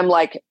 And I'm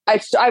like, I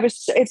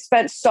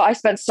spent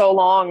so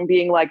long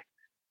being like,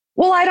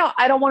 well,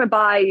 I don't want to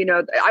buy, you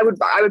know, I would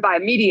buy a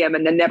medium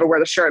and then never wear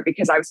the shirt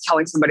because I was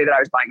telling somebody that I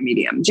was buying a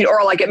medium,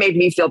 or like it made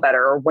me feel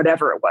better or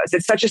whatever it was.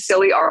 It's such a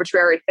silly,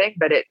 arbitrary thing,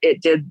 but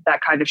it did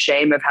that kind of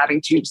shame of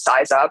having to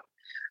size up.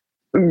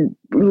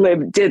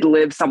 Did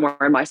live somewhere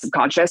in my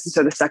subconscious. And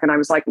so the second I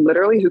was like,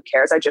 literally, who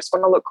cares? I just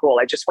want to look cool.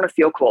 I just want to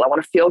feel cool. I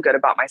want to feel good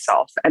about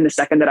myself. And the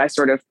second that I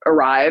sort of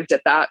arrived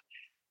at that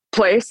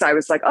place, I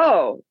was like,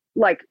 oh,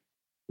 like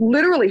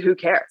literally, who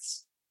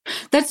cares?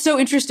 That's so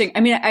interesting. I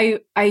mean,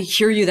 I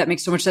hear you. That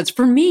makes so much sense.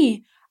 For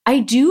me, I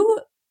do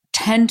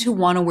tend to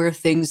want to wear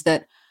things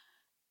that,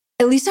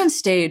 at least on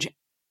stage,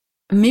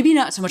 maybe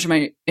not so much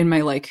in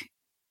my like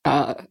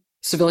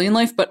civilian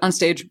life, but on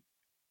stage,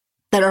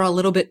 that are a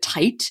little bit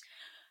tight.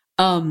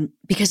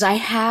 Because I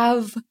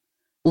have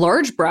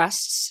large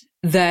breasts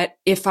that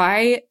if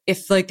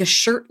like the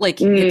shirt like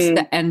hits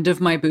the end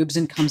of my boobs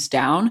and comes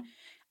down,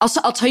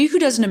 I'll tell you who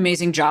does an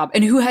amazing job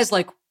and who has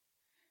like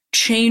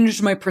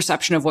changed my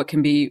perception of what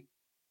can be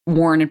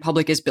worn in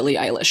public is Billie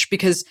Eilish,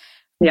 because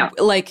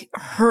like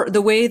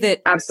the way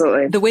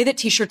that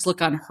t-shirts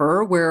look on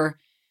her, where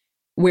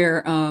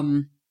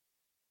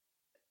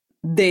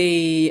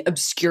they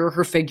obscure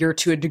her figure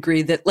to a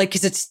degree that like,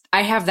 cause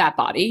I have that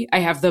body, I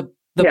have the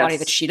body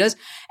that she does.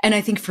 And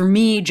I think for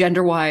me,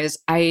 gender wise,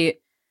 I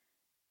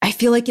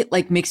feel like it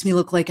like makes me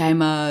look like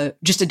I'm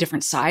just a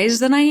different size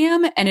than I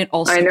am. And it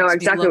also, I know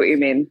exactly what you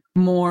mean,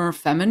 more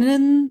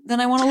feminine than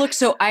I want to look.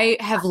 So I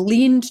have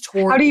leaned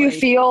toward. How do you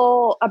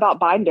feel about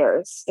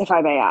binders, if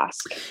I may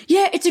ask?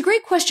 Yeah, it's a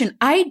great question.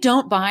 I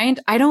don't bind.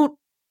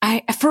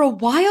 For a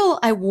while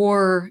I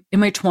wore in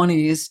my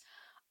 20s,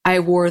 I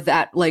wore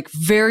that like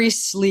very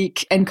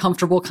sleek and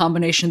comfortable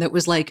combination that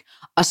was like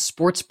a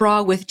sports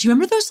bra with, do you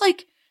remember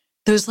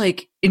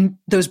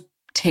those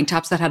tank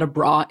tops that had a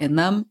bra in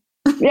them?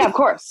 Yeah, of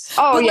course.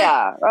 Oh, But, like,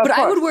 yeah. But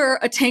I would wear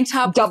a tank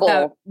top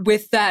Double.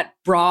 with that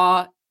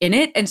bra in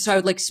it. And so I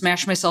would like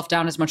smash myself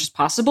down as much as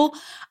possible.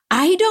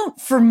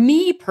 For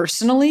me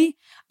personally,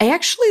 I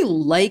actually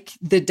like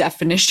the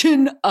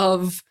definition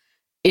of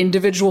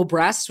individual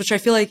breasts, which I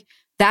feel like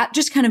that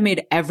just kind of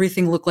made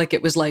everything look like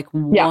it was like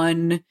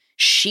one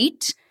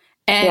sheet.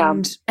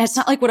 And it's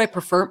not like what I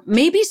prefer.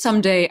 Maybe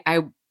someday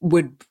I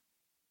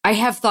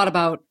have thought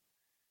about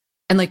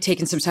and like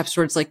taken some steps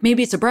towards like,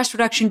 maybe it's a breast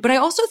reduction, but I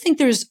also think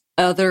there's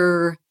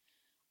other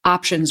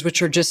options,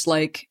 which are just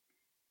like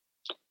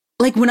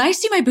when I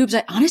see my boobs,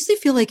 I honestly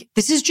feel like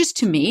this is just,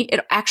 to me,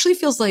 it actually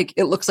feels like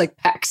it looks like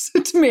pecs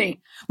to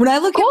me. When I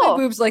look at my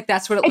boobs, like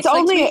that's what it looks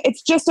like to me.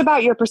 It's just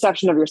about your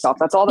perception of yourself.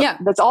 That's all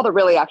that's all that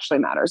really actually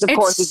matters. Of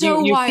course, as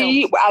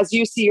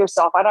you see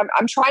yourself, and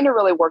I'm trying to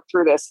really work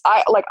through this.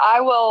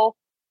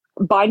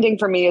 Binding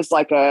for me is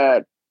like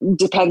a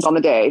depends on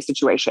the day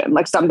situation.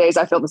 Like some days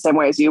I feel the same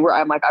way as you, where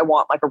I'm like, I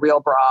want like a real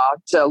bra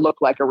to look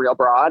like a real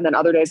bra. And then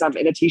other days I'm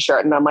in a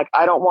t-shirt and I'm like,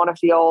 I don't want to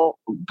feel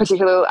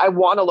particularly, I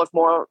want to look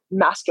more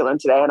masculine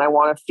today. And I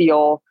want to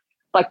feel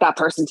like that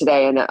person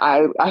today. And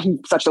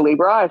I'm such a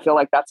Libra. I feel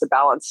like that's a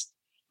balance.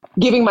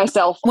 Giving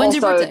myself When's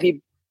your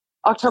birthday?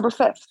 October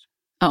 5th.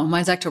 Oh,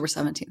 mine's October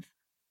 17th.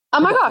 Oh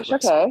my gosh.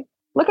 Okay.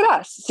 Look at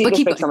us. See,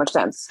 this makes so much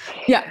sense.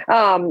 Yeah.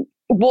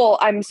 Well,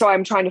 I'm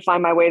trying to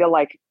find my way to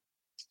like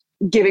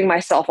giving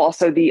myself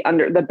also the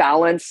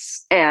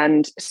balance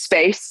and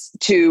space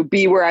to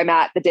be where I'm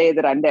at the day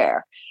that I'm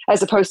there,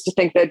 as opposed to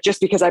think that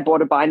just because I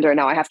bought a binder,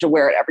 now I have to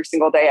wear it every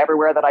single day,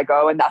 everywhere that I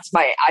go. And that's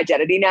my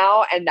identity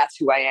now. And that's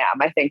who I am.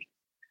 I think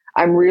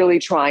I'm really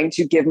trying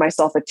to give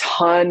myself a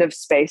ton of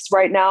space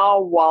right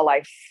now while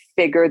I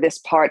figure this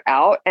part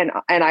out. And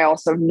I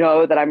also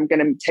know that I'm going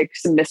to take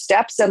some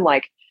missteps. And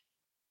like,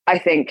 I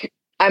think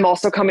I'm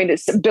also coming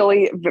to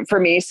Billy, for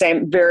me,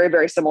 same, very,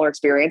 very similar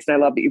experience. And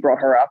I love that you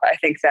brought her up. I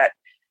think that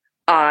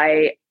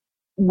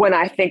when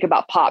I think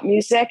about pop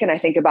music and I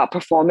think about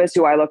performers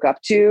who I look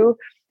up to,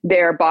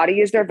 their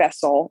body is their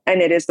vessel.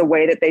 And it is the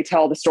way that they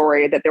tell the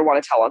story that they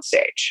want to tell on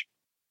stage.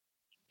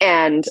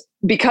 And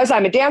because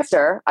I'm a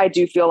dancer, I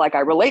do feel like I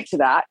relate to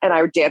that. And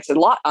I dance a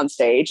lot on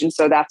stage. And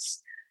so that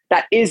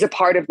is a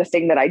part of the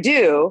thing that I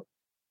do.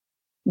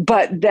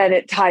 But then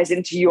it ties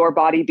into your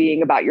body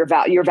being about your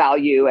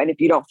value. And if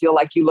you don't feel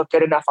like you look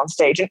good enough on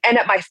stage, and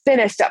at my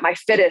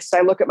fittest, I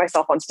look at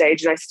myself on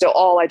stage and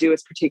all I do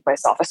is critique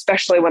myself,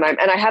 especially when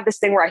I have this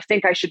thing where I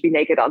think I should be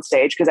naked on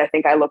stage because I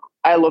think I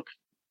look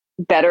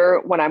better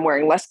when I'm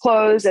wearing less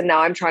clothes. And now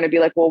I'm trying to be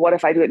like, well, what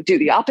if I do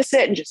the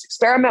opposite and just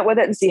experiment with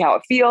it and see how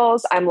it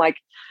feels? I'm like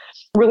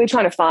really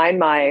trying to find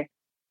my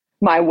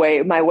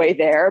way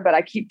there. But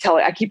I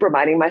keep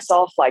reminding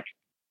myself, like,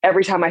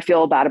 every time I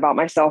feel bad about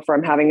myself or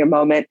I'm having a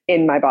moment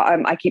in my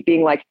body, I keep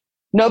being like,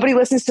 nobody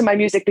listens to my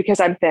music because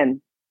I'm thin.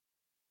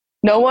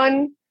 No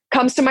one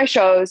comes to my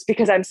shows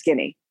because I'm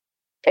skinny.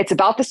 It's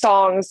about the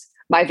songs.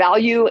 My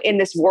value in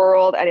this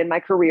world and in my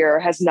career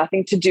has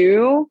nothing to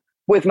do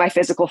with my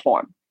physical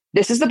form.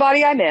 This is the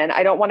body I'm in.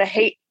 I don't want to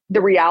hate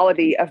the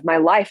reality of my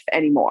life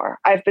anymore.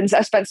 I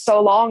spent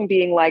so long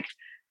being like,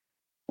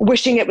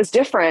 wishing it was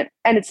different,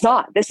 and it's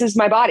not. This is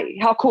my body.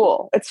 How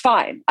cool. It's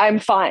fine. I'm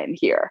fine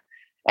here.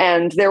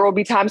 And there will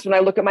be times when I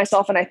look at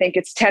myself and I think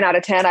it's 10 out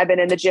of 10. I've been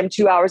in the gym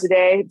 2 hours a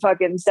day,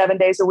 fucking 7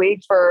 days a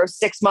week for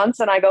 6 months.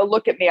 And I go,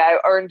 look at me, I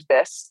earned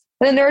this.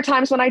 And then there are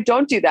times when I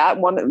don't do that.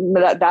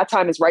 That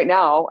time is right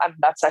now. And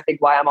that's, I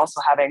think, why I'm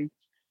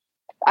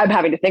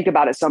having to think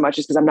about it so much,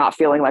 is because I'm not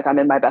feeling like I'm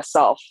in my best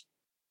self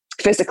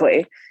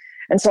physically.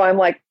 And so I'm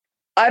like,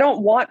 I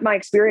don't want my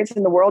experience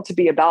in the world to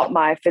be about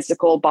my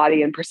physical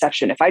body and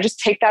perception. If I just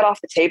take that off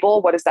the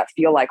table, what does that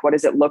feel like? What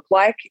does it look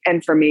like?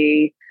 And for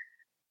me,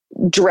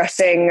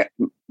 dressing,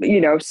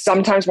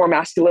 sometimes more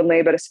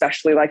masculinely, but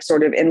especially like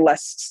sort of in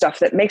less stuff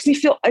that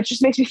it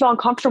just makes me feel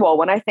uncomfortable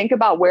when I think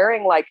about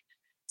wearing like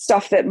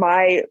stuff that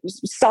my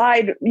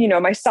side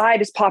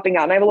is popping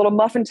out and I have a little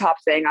muffin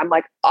top thing. I'm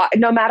like,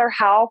 no matter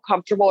how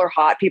comfortable or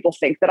hot people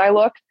think that I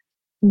look,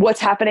 what's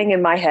happening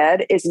in my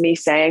head is me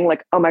saying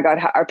like, oh my God,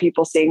 how are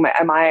people seeing do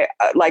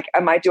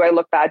I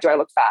look bad? Do I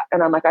look fat?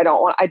 And I'm like, I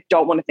don't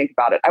want to think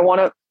about it. I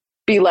want to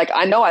be like,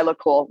 I know I look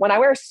cool. When I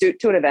wear a suit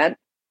to an event,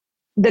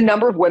 the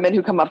number of women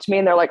who come up to me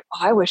and they're like, oh,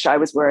 I wish I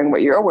was wearing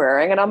what you're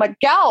wearing. And I'm like,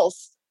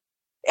 gals,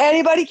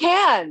 anybody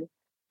can.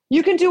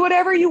 You can do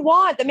whatever you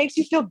want that makes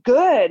you feel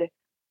good.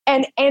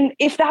 And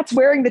if that's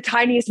wearing the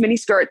tiniest mini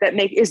skirt that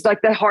is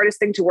like the hardest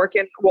thing to walk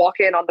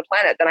in on the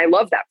planet, then I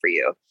love that for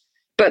you.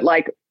 But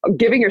like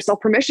giving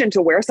yourself permission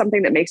to wear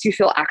something that makes you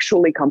feel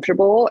actually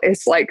comfortable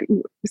is like,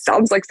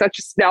 sounds like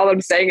now that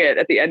I'm saying it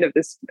at the end of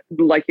this,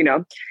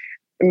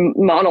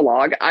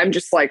 monologue, I'm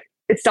just like,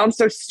 it sounds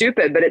so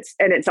stupid,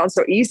 and it sounds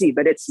so easy,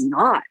 but it's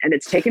not. And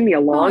it's taken me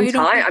a long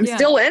time. I'm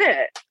still in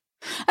it.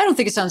 I don't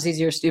think it sounds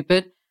easy or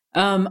stupid.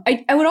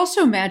 I would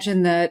also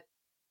imagine that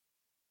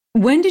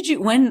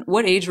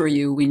what age were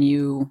you when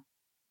you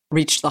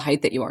reached the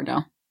height that you are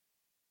now?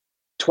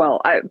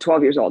 12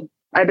 years old.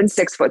 I've been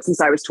 6 foot since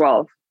I was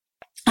 12.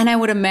 And I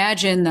would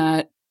imagine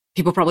that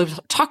people probably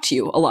talk to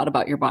you a lot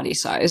about your body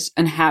size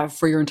and have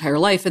for your entire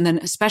life. And then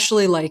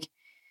especially like,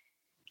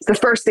 It's the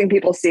first thing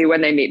people see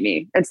when they meet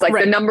me. It's like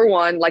Right. the number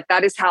one, like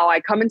that is how I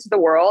come into the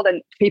world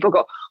and people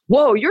go,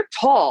 whoa, you're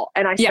tall.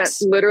 And I Yes.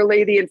 spent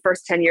literally the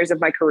first 10 years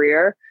of my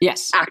career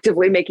yes,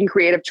 actively making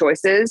creative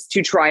choices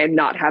to try and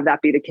not have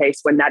that be the case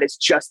when that is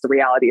just the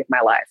reality of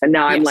my life. And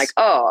now I'm Yes. like,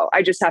 oh,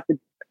 I just have to,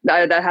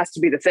 that has to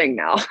be the thing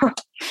now.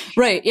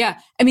 right. Yeah.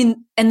 I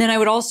mean, and then I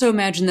would also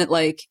imagine that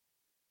like,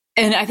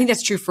 and I think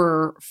that's true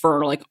for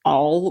like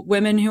all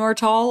women who are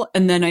tall.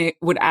 And then I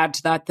would add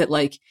to that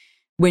like,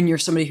 when you're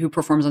somebody who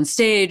performs on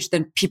stage,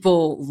 then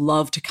people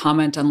love to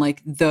comment on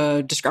like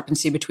the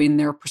discrepancy between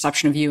their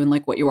perception of you and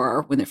like what you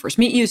are when they first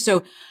meet you.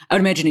 So I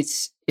would imagine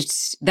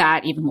it's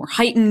that even more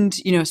heightened,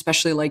 you know,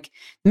 especially like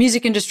the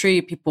music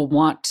industry, people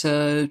want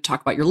to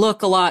talk about your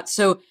look a lot.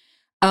 So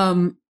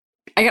I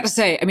got to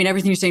say, I mean,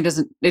 everything you're saying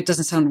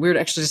doesn't sound weird. It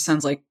actually just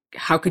sounds like,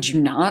 how could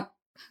you not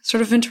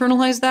sort of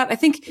internalize that? I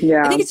think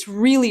it's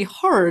really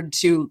hard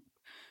to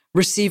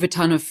receive a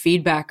ton of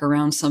feedback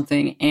around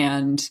something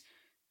and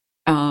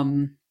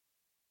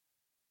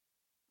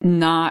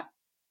not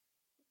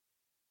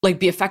like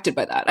be affected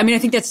by that. I mean, I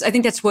think that's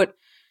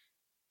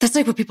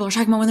like what people are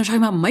talking about when they're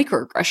talking about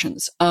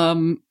microaggressions.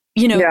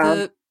 You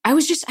know, I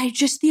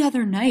just the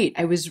other night,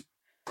 I was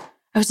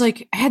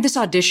like, I had this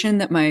audition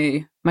that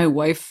my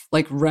wife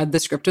like read the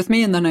script with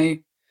me, and then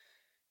I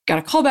got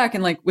a call back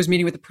and like was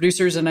meeting with the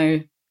producers, and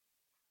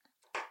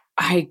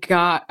I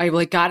got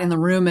in the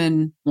room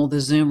and the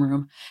Zoom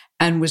room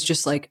and was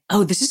just like,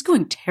 oh, this is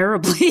going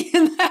terribly.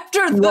 And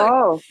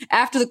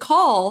after the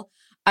call,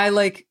 I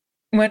like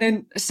went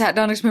and sat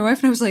down next to my wife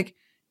and I was like,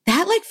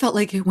 that like felt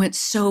like it went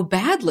so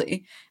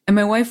badly. And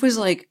my wife was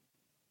like,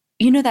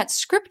 you know, that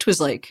script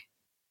was like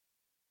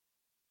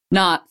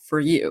not for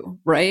you,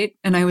 right?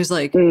 And I was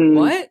like,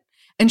 what?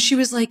 And she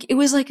was like, it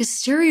was like a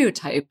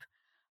stereotype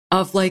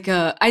of like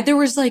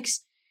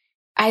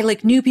I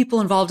like knew people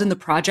involved in the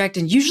project,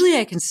 and usually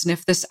I can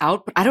sniff this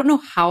out, but I don't know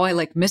how I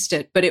like missed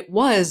it. But it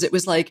was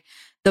like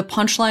the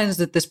punchlines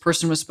that this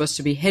person was supposed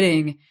to be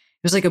hitting. It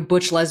was like a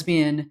butch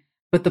lesbian,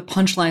 but the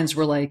punchlines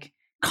were like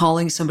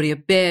calling somebody a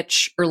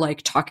bitch or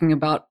like talking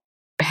about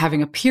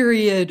having a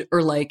period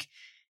or like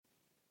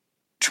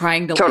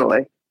trying to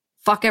like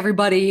fuck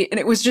everybody. And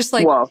it was just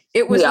like,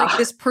 it was like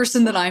this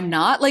person that I'm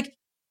not like,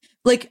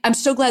 I'm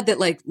so glad that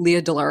like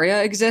Leah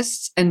Delaria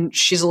exists, and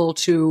she's a little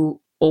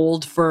too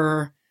old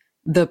for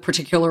the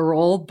particular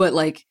role, but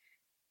like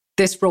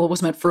this role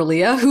was meant for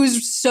Leah,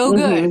 who's so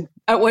good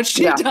at what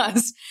she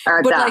does.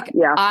 But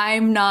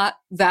I'm not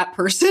that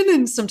person,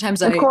 and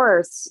sometimes I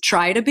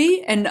try to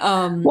be. And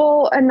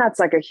and that's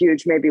like a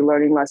huge maybe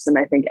learning lesson.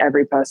 I think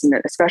every person,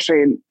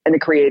 especially in the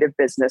creative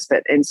business,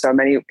 but in so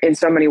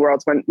many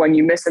worlds, when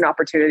you miss an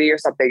opportunity or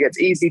something, it's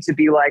easy to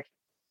be like,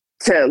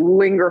 to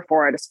linger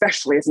for it,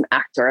 especially as an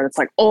actor. And it's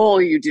like, all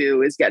you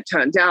do is get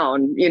turned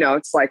down. You know,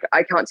 it's like,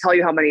 I can't tell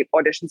you how many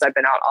auditions I've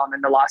been out on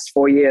in the last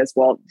 4 years.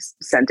 Well,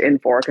 sent in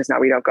for, because now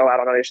we don't go out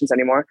on auditions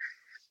anymore.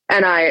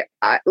 And I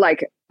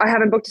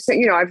haven't booked a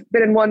single, you know, I've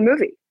been in one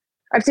movie.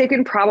 I've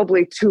taken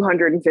probably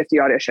 250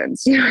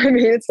 auditions. You know what I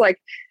mean? It's like,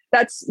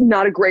 that's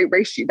not a great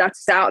ratio.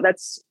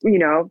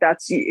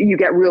 You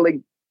get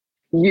really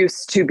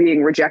used to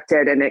being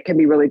rejected, and it can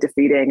be really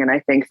defeating. And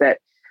I think that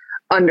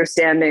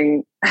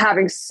understanding,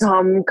 having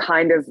some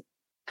kind of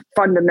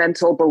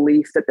fundamental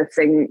belief that the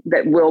thing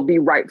that will be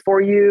right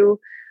for you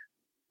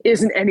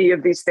isn't any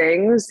of these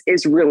things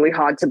is really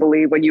hard to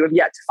believe when you have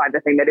yet to find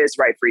the thing that is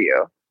right for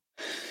you.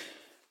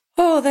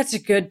 Oh, that's a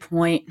good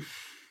point.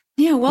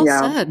 Yeah, well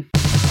said.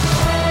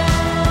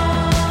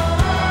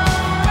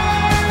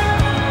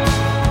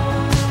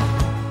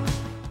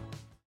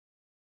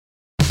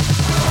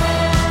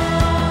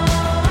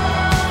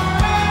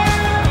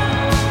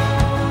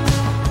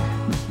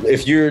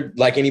 If you're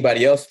like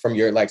anybody else from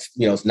your, like,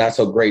 you know, not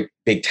so great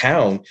big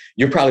town,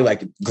 you're probably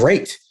like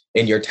great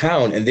in your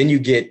town. And then you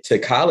get to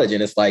college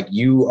and it's like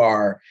you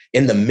are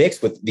in the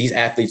mix with these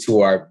athletes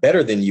who are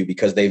better than you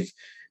because they've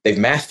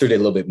mastered it a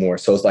little bit more.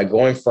 So it's like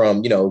going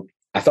from, you know,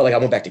 I felt like I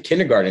went back to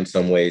kindergarten in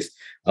some ways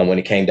when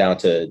it came down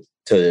to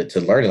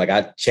learning. Like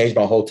I changed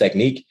my whole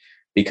technique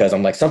because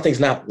I'm like, something's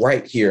not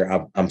right here.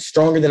 I'm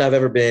stronger than I've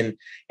ever been.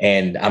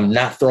 And I'm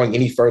not throwing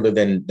any further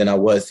than I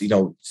was, you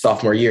know,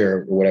 sophomore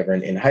year or whatever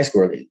in high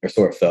school, or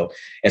so it felt.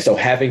 And so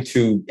having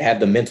to have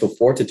the mental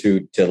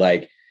fortitude to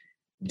like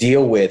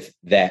deal with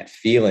that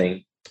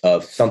feeling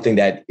of something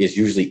that is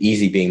usually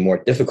easy being more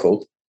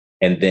difficult,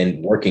 and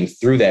then working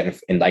through that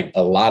and like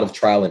a lot of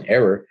trial and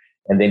error,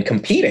 and then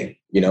competing,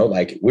 you know,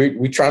 like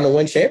we're trying to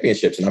win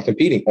championships, and I'm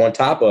competing on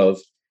top of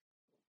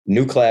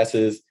new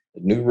classes,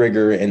 new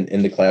rigor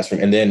in the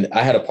classroom. And then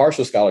I had a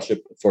partial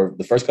scholarship for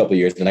the first couple of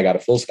years, then I got a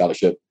full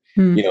scholarship,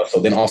 you know, so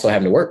then also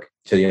having to work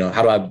to, you know,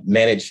 how do I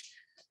manage,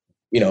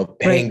 you know,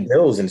 paying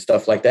bills and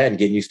stuff like that and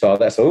getting used to all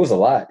that. So it was a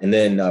lot. And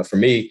then for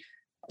me,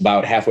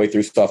 about halfway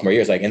through sophomore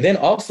year, it's like, and then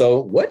also,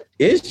 what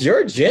is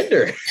your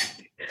gender?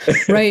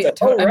 Right.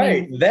 So, I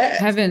right. mean, That.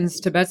 heavens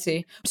to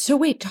Betsy. So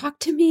wait, talk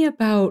to me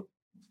about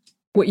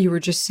what you were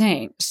just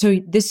saying.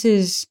 So this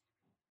is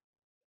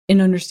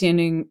an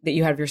understanding that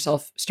you have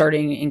yourself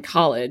starting in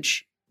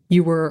college.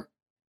 You were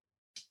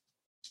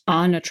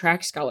on a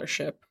track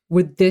scholarship.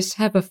 Would this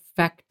have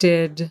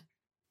affected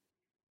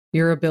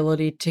your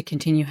ability to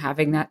continue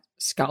having that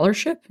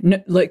scholarship?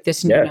 Like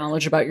this new Yeah.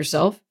 knowledge about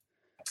yourself?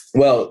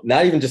 Well,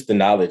 not even just the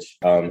knowledge.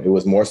 It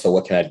was more so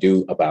what can I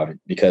do about it?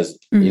 Because,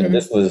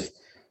 this was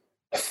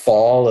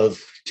fall of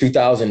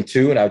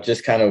 2002. And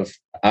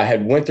I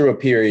had went through a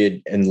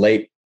period in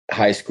late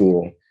high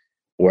school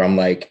where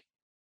I've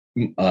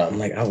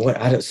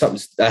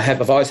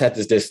always had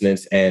this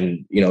dissonance,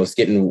 and, it's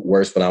getting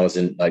worse when I was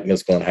in like middle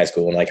school and high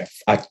school. And like,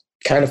 I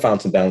kind of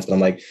found some balance, but I'm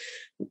like,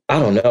 I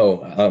don't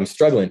know, I'm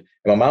struggling.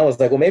 And my mom was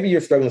like, well, maybe you're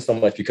struggling so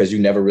much because you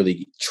never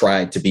really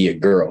tried to be a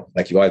girl.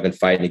 Like, you've always been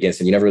fighting against,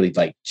 and you never really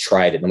like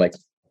tried it. And I'm like,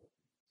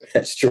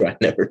 that's true. I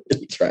never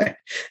really tried.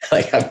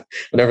 Like, I've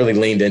never really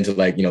leaned into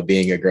like,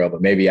 being a girl,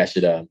 but maybe I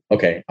should,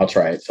 okay, I'll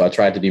try it. So I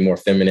tried to be more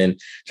feminine,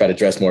 try to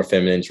dress more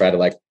feminine, try to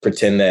like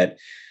pretend that,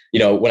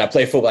 when I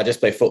play football, I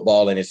just play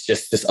football, and it's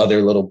just this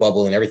other little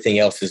bubble, and everything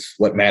else is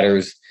what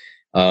matters.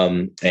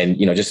 And,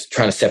 just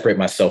trying to separate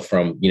myself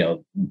from,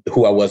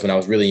 who I was when I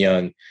was really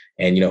young,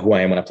 and, who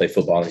I am when I play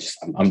football. And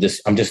I'm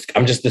just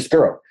this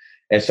girl.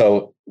 And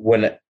so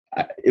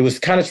it was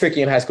kind of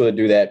tricky in high school to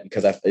do that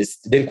because it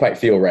didn't quite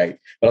feel right.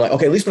 But I'm like,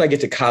 okay, at least when I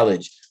get to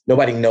college,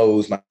 nobody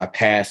knows my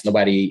past.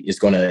 Nobody is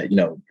going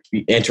to,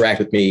 interact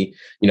with me,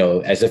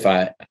 as if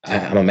I'm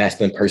a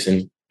masculine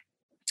person,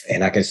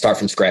 and I can start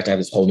from scratch. I have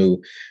this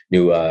whole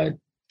new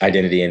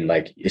identity, and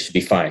like, it should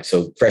be fine.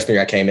 So freshman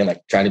year I came in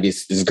like trying to be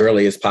as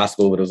girly as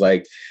possible, but it was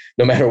like,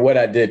 no matter what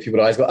I did, people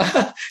would always go,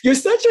 you're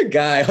such a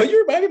guy. Oh,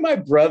 you remind me of my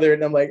brother.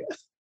 And I'm like,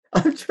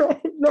 I'm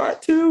trying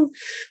not to.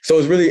 So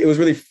it was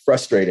really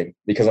frustrating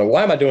because like,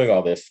 why am I doing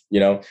all this?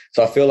 So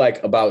I feel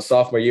like about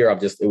sophomore year,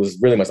 it was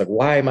really much like,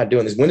 why am I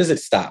doing this? When does it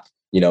stop?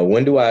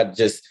 When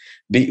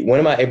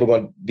am I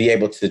going to be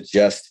able to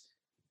just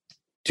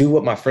do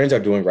what my friends are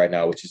doing right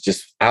now, which is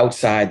just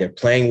outside, they're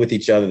playing with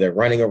each other, they're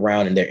running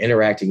around, and they're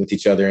interacting with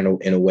each other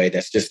in a way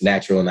that's just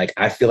natural. And like,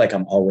 I feel like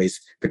I'm always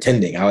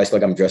pretending. I always feel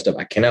like I'm dressed up.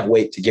 I cannot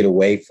wait to get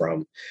away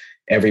from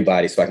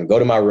everybody so I can go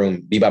to my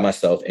room, be by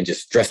myself, and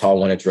just dress how I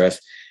want to dress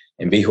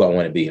and be who I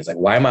want to be. It's like,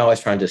 why am I always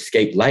trying to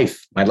escape my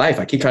life?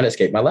 I keep trying to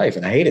escape my life,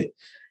 and I hate it.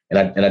 And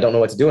I don't know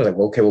what to do. I was like,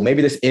 well, okay, well,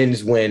 maybe this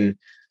ends when,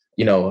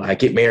 I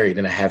get married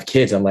and I have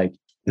kids. I'm like,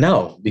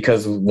 no,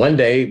 because one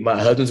day my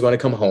husband's going to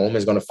come home,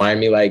 is going to find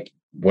me like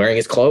wearing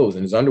his clothes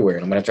and his underwear.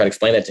 And I'm going to try to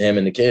explain that to him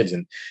and the kids,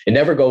 and it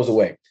never goes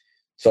away.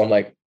 So I'm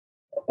like,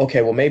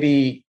 okay, well,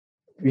 maybe,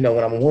 when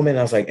I'm a woman,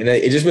 I was like, and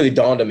it just really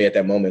dawned on me at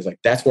that moment. It's like,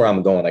 that's where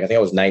I'm going. Like, I think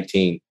I was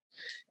 19,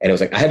 and it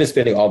was like, I had been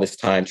spending all this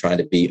time trying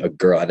to be a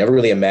girl. I never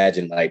really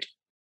imagined like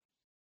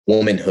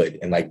womanhood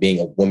and like being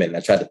a woman. And I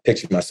tried to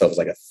picture myself as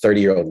like a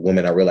 30-year-old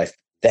woman. I realized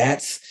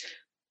that's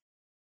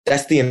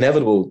the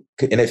inevitable.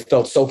 And it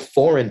felt so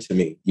foreign to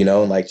me,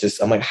 and like,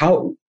 I'm like,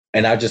 how?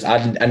 And I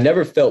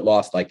never felt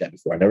lost like that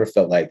before. I never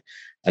felt like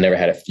I never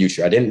had a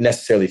future. I didn't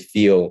necessarily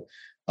feel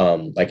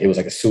like it was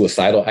like a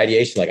suicidal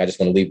ideation. Like, I just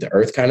want to leave the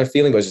earth kind of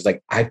feeling, but it's just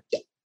like,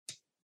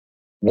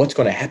 what's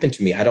going to happen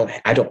to me?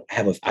 That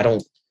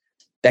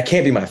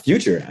can't be my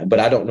future, but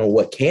I don't know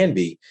what can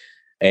be.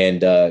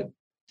 And I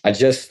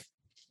felt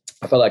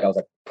like I was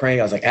like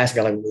praying. I was like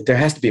asking, like, there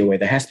has to be a way.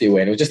 There has to be a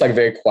way. And it was just like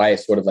very quiet,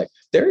 sort of like,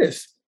 there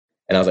is.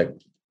 And I was like,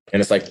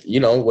 and it's like,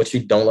 what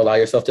you don't allow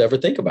yourself to ever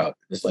think about.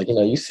 It's like,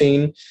 you've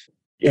seen,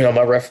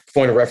 my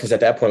point of reference at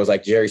that point was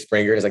like Jerry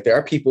Springer. It's like, there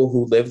are people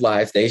who live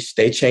lives, they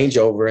change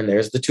over, and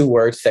there's the two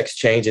words, sex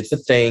change. It's a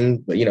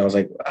thing. But, I was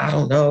like, I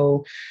don't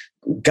know,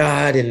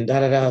 God and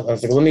da-da-da. I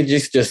was like, let me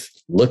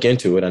just look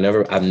into it.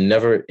 I've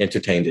never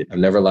entertained it. I've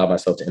never allowed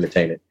myself to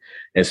entertain it.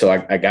 And so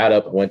I got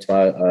up, I went to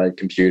my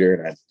computer,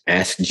 and I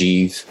asked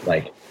Jeeves,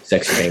 like,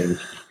 sex change,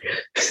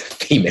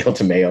 female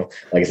to male,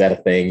 like, is that a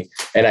thing?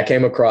 And I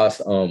came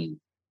across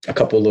a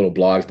couple of little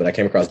blogs, but I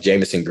came across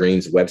Jameson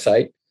Green's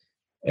website.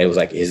 And it was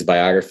like his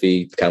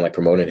biography, kind of like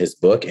promoting his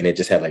book. And it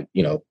just had like,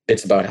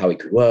 bits about how he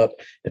grew up,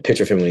 the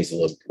picture of him when he's a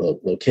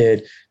little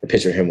kid, the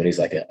picture of him when he's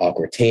like an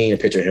awkward teen, a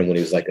picture of him when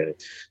he was like a,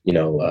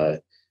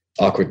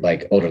 awkward,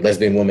 like older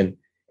lesbian woman.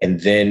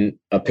 And then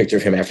a picture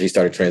of him after he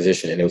started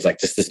transition. And it was like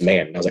just this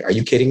man. And I was like, are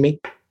you kidding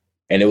me?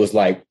 And it was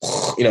like,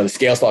 the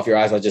scales fall off your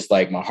eyes. And I was just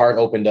like, my heart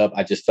opened up.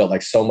 I just felt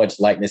like so much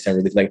lightness and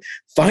relief. Like,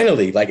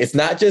 finally, like, it's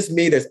not just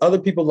me. There's other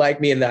people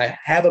like me, and I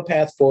have a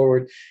path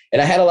forward.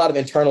 And I had a lot of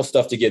internal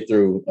stuff to get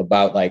through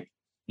about like,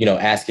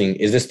 asking,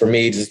 is this for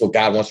me? Is this what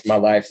God wants for my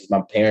life? Is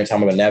my parents? How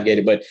am I going to navigate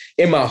it? But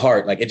in my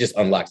heart, like, it just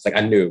unlocked. It's like,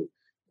 I knew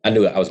I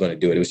was going to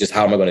do it. It was just,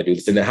 how am I going to do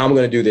this? And then how am I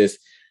going to do this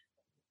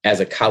as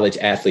a college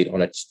athlete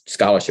on a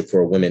scholarship for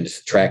a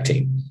women's track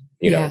team?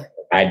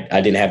 I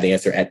didn't have the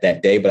answer at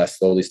that day, but I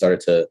slowly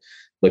started to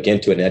look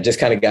into it. And I just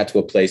kind of got to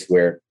a place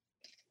where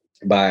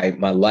by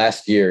my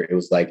last year, it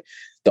was like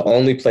the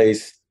only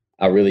place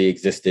I really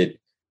existed,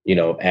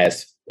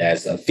 as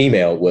a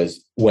female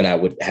was when I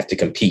would have to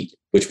compete.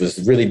 which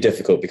was really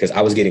difficult because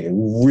I was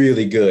getting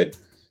really good.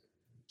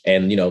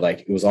 And,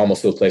 like it was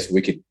almost to a place where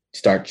we could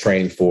start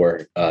training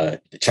for the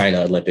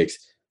China Olympics.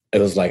 It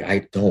was like, I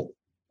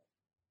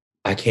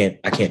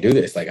can't do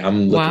this. Like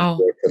I'm looking Wow.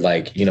 forward to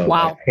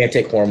Wow. like, I can't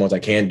take hormones. I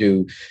can't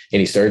do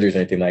any surgeries or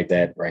anything like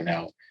that right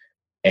now.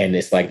 And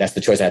it's like, that's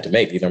the choice I have to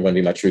make. Either I'm going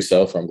to be my true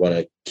self or I'm going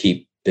to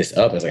keep this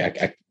up. It's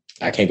like,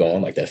 I can't go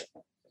on like this.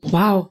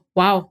 Wow.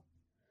 Wow.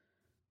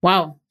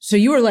 Wow. So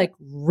you were like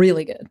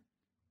really good.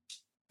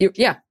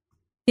 Yeah.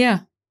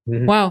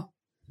 Mm-hmm. Wow.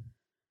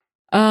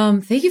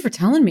 Thank you for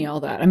telling me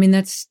all that. I mean,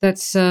 that's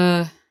it's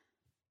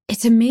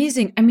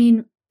amazing. I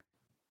mean,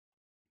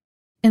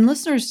 and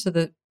listeners to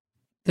the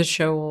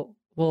show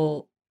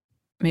will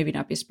maybe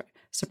not be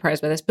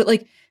surprised by this, but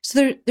like,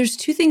 so there's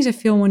two things I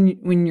feel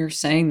when you're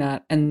saying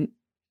that, and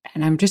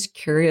I'm just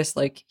curious,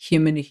 like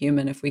human to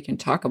human, if we can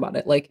talk about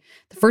it. Like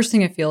the first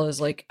thing I feel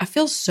is like, I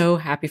feel so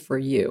happy for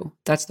you.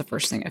 That's the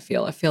first thing I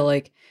feel. I feel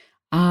like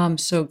I'm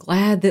so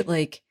glad that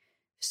like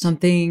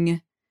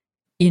something,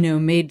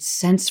 made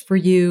sense for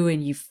you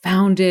and you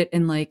found it.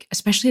 And like,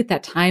 especially at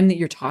that time that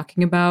you're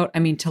talking about, I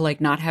mean, to like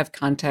not have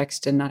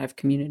context and not have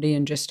community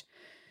and just,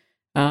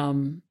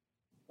 and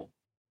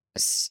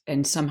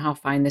somehow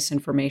find this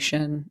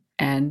information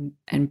and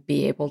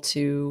be able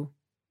to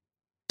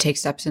take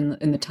steps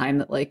in the time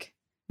that like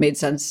made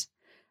sense.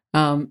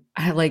 I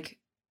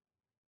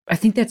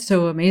think that's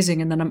so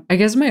amazing. And then I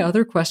guess my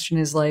other question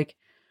is like,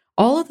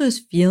 all of those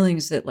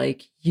feelings that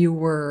like you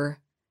were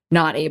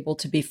not able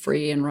to be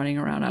free and running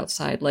around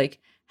outside, like,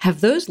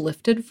 have those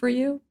lifted for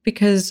you?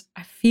 Because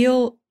I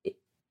for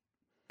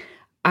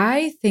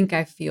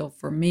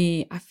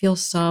me, I feel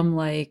some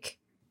like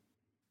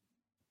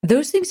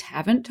those things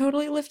haven't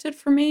totally lifted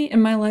for me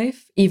in my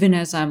life, even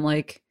as I'm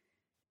like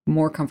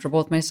more comfortable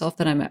with myself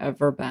than I've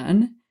ever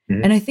been.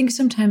 Mm-hmm. And I think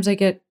sometimes I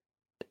get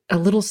a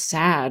little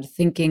sad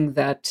thinking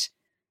that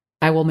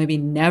I will maybe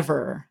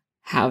never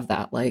have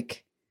that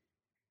like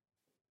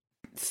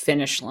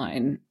finish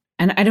line.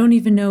 And I don't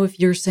even know if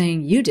you're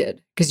saying you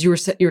did, because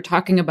you're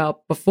talking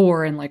about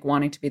before and like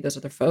wanting to be those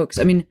other folks.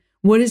 I mean,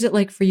 what is it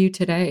like for you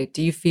today?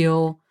 Do you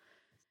feel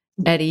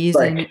at ease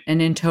and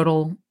in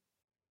total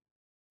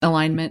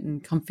alignment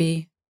and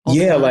comfy?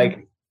 Yeah,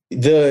 like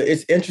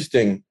it's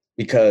interesting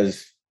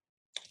because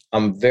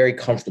I'm very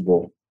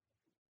comfortable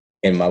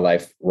in my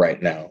life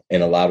right now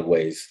in a lot of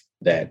ways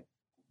that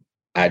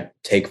I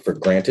take for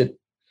granted.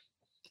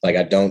 Like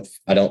I don't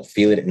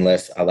feel it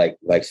unless I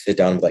like sit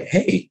down and be like,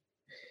 hey,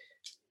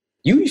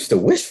 you used to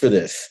wish for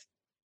this.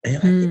 And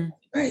you're like, yeah,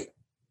 right,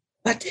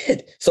 I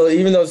did. So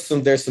even though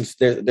there's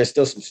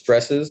still some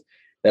stresses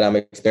that I'm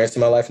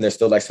experiencing in my life, and there's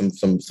still like some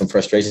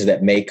frustrations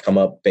that may come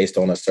up based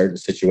on a certain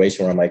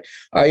situation where I'm like,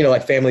 all right,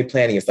 like family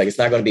planning, it's like it's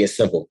not going to be as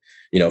simple,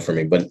 for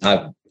me. But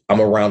I'm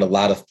around a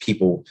lot of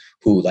people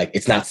who like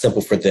it's not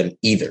simple for them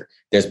either.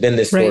 There's been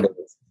this sort of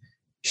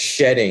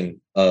shedding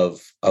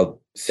of a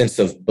sense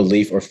of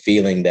belief or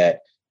feeling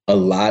that a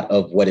lot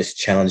of what is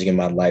challenging in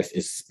my life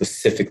is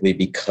specifically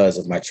because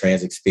of my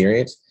trans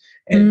experience.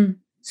 And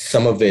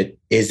some of it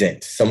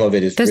isn't. Some of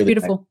it is that's really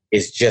beautiful. Like,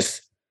 it's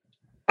just,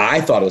 I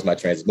thought it was my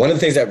trans. One of the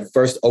things that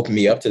first opened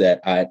me up to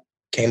that, I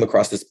came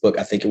across this book.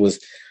 I think it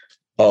was,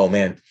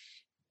 I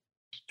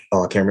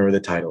can't remember the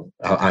title.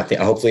 I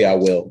think hopefully I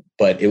will.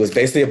 But it was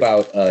basically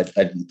about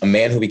a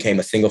man who became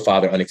a single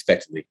father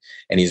unexpectedly,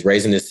 and he's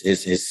raising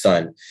his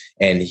son,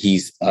 and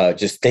he's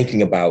just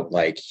thinking about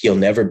like he'll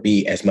never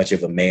be as much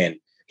of a man.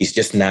 He's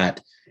just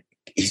not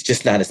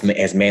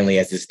as manly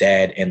as his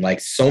dad, and like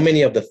so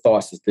many of the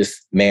thoughts that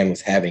this man was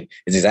having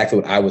is exactly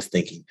what I was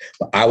thinking.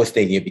 But I was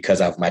thinking it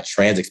because of my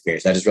trans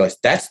experience. And I just realized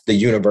that's the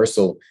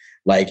universal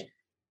like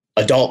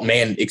adult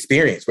man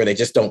experience where they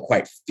just don't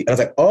quite feel. I was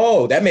like,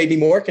 oh, that made me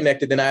more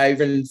connected than I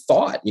even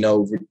thought,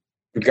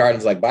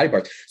 regarding like body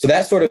parts. So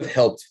that sort of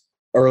helped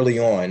early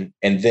on.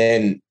 And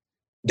then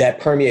that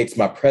permeates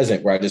my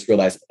present where I just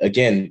realized,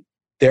 again,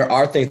 there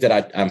are things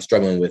that I'm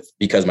struggling with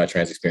because of my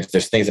trans experience.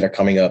 There's things that are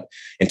coming up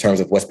in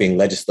terms of what's being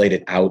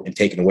legislated out and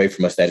taken away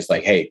from us that is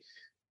like, hey,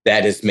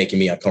 that is making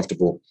me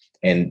uncomfortable.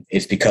 And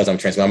it's because I'm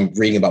trans. I'm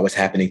reading about what's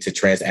happening to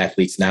trans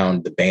athletes now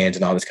and the bans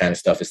and all this kind of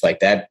stuff. It's like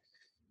that.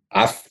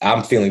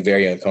 I'm feeling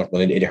very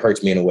uncomfortable, and it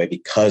hurts me in a way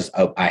because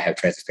I have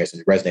trans experience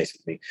and it resonates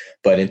with me.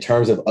 But in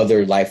terms of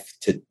other life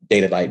to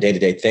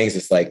day-to-day things,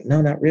 it's like,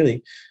 no, not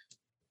really.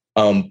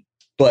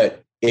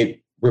 But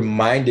it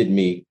reminded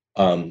me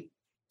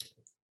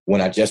when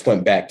I just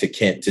went back to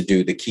Kent to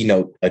do the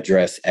keynote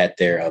address at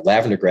their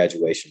Lavender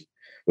graduation,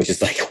 which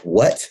is like,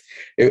 what?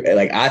 When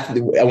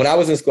I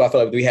was in school, I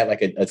felt like we had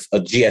like a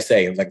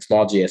GSA. It was like a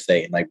small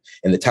GSA. And like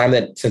in the time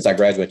that since I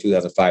graduated in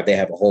 2005, they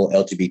have a whole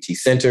LGBT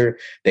center.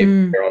 They're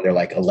on their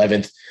like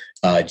 11th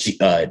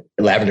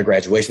Lavender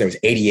graduation. There was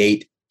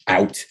 88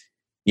 out,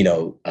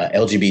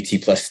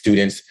 LGBT plus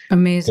students.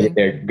 Amazing. At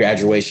their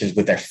graduations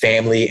with their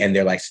family and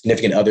their like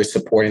significant others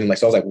supporting them. Like,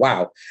 so I was like,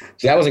 wow.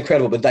 So that was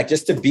incredible. But like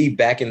just to be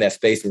back in that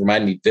space and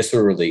reminded me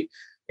viscerally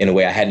in a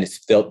way I hadn't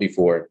felt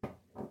before,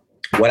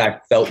 what I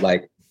felt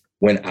like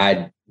when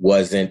I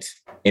wasn't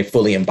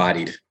fully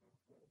embodied.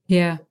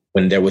 Yeah.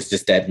 when there was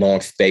just that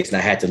long space and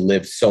I had to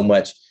live so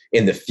much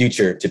in the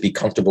future to be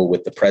comfortable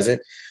with the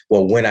present.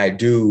 Well, when I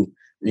do,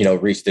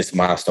 reach this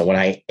milestone, when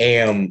I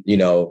am,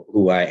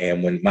 who I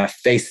am, when my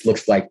face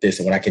looks like this,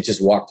 and when I can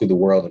just walk through the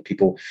world and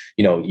people,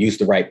 use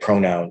the right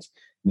pronouns,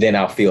 then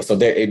I'll feel so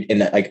there. And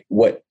like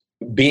what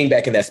being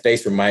back in that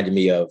space reminded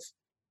me of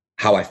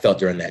how I felt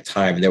during that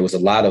time. And there was a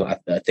lot of,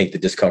 I think, the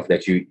discomfort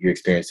that you're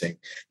experiencing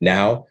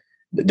now,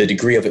 the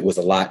degree of it was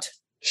a lot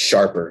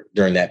sharper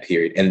during that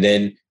period. And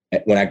then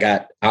when I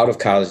got out of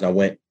college and I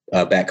went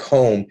back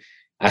home,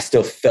 I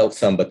still felt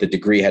some, but the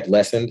degree had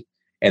lessened.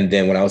 And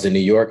then when I was in New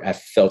York, I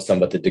felt some,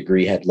 but the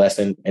degree had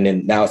lessened. And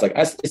then now it's like,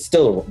 there's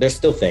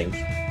still things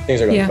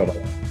are going to come up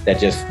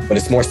that but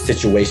it's more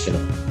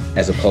situational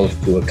as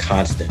opposed to a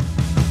constant.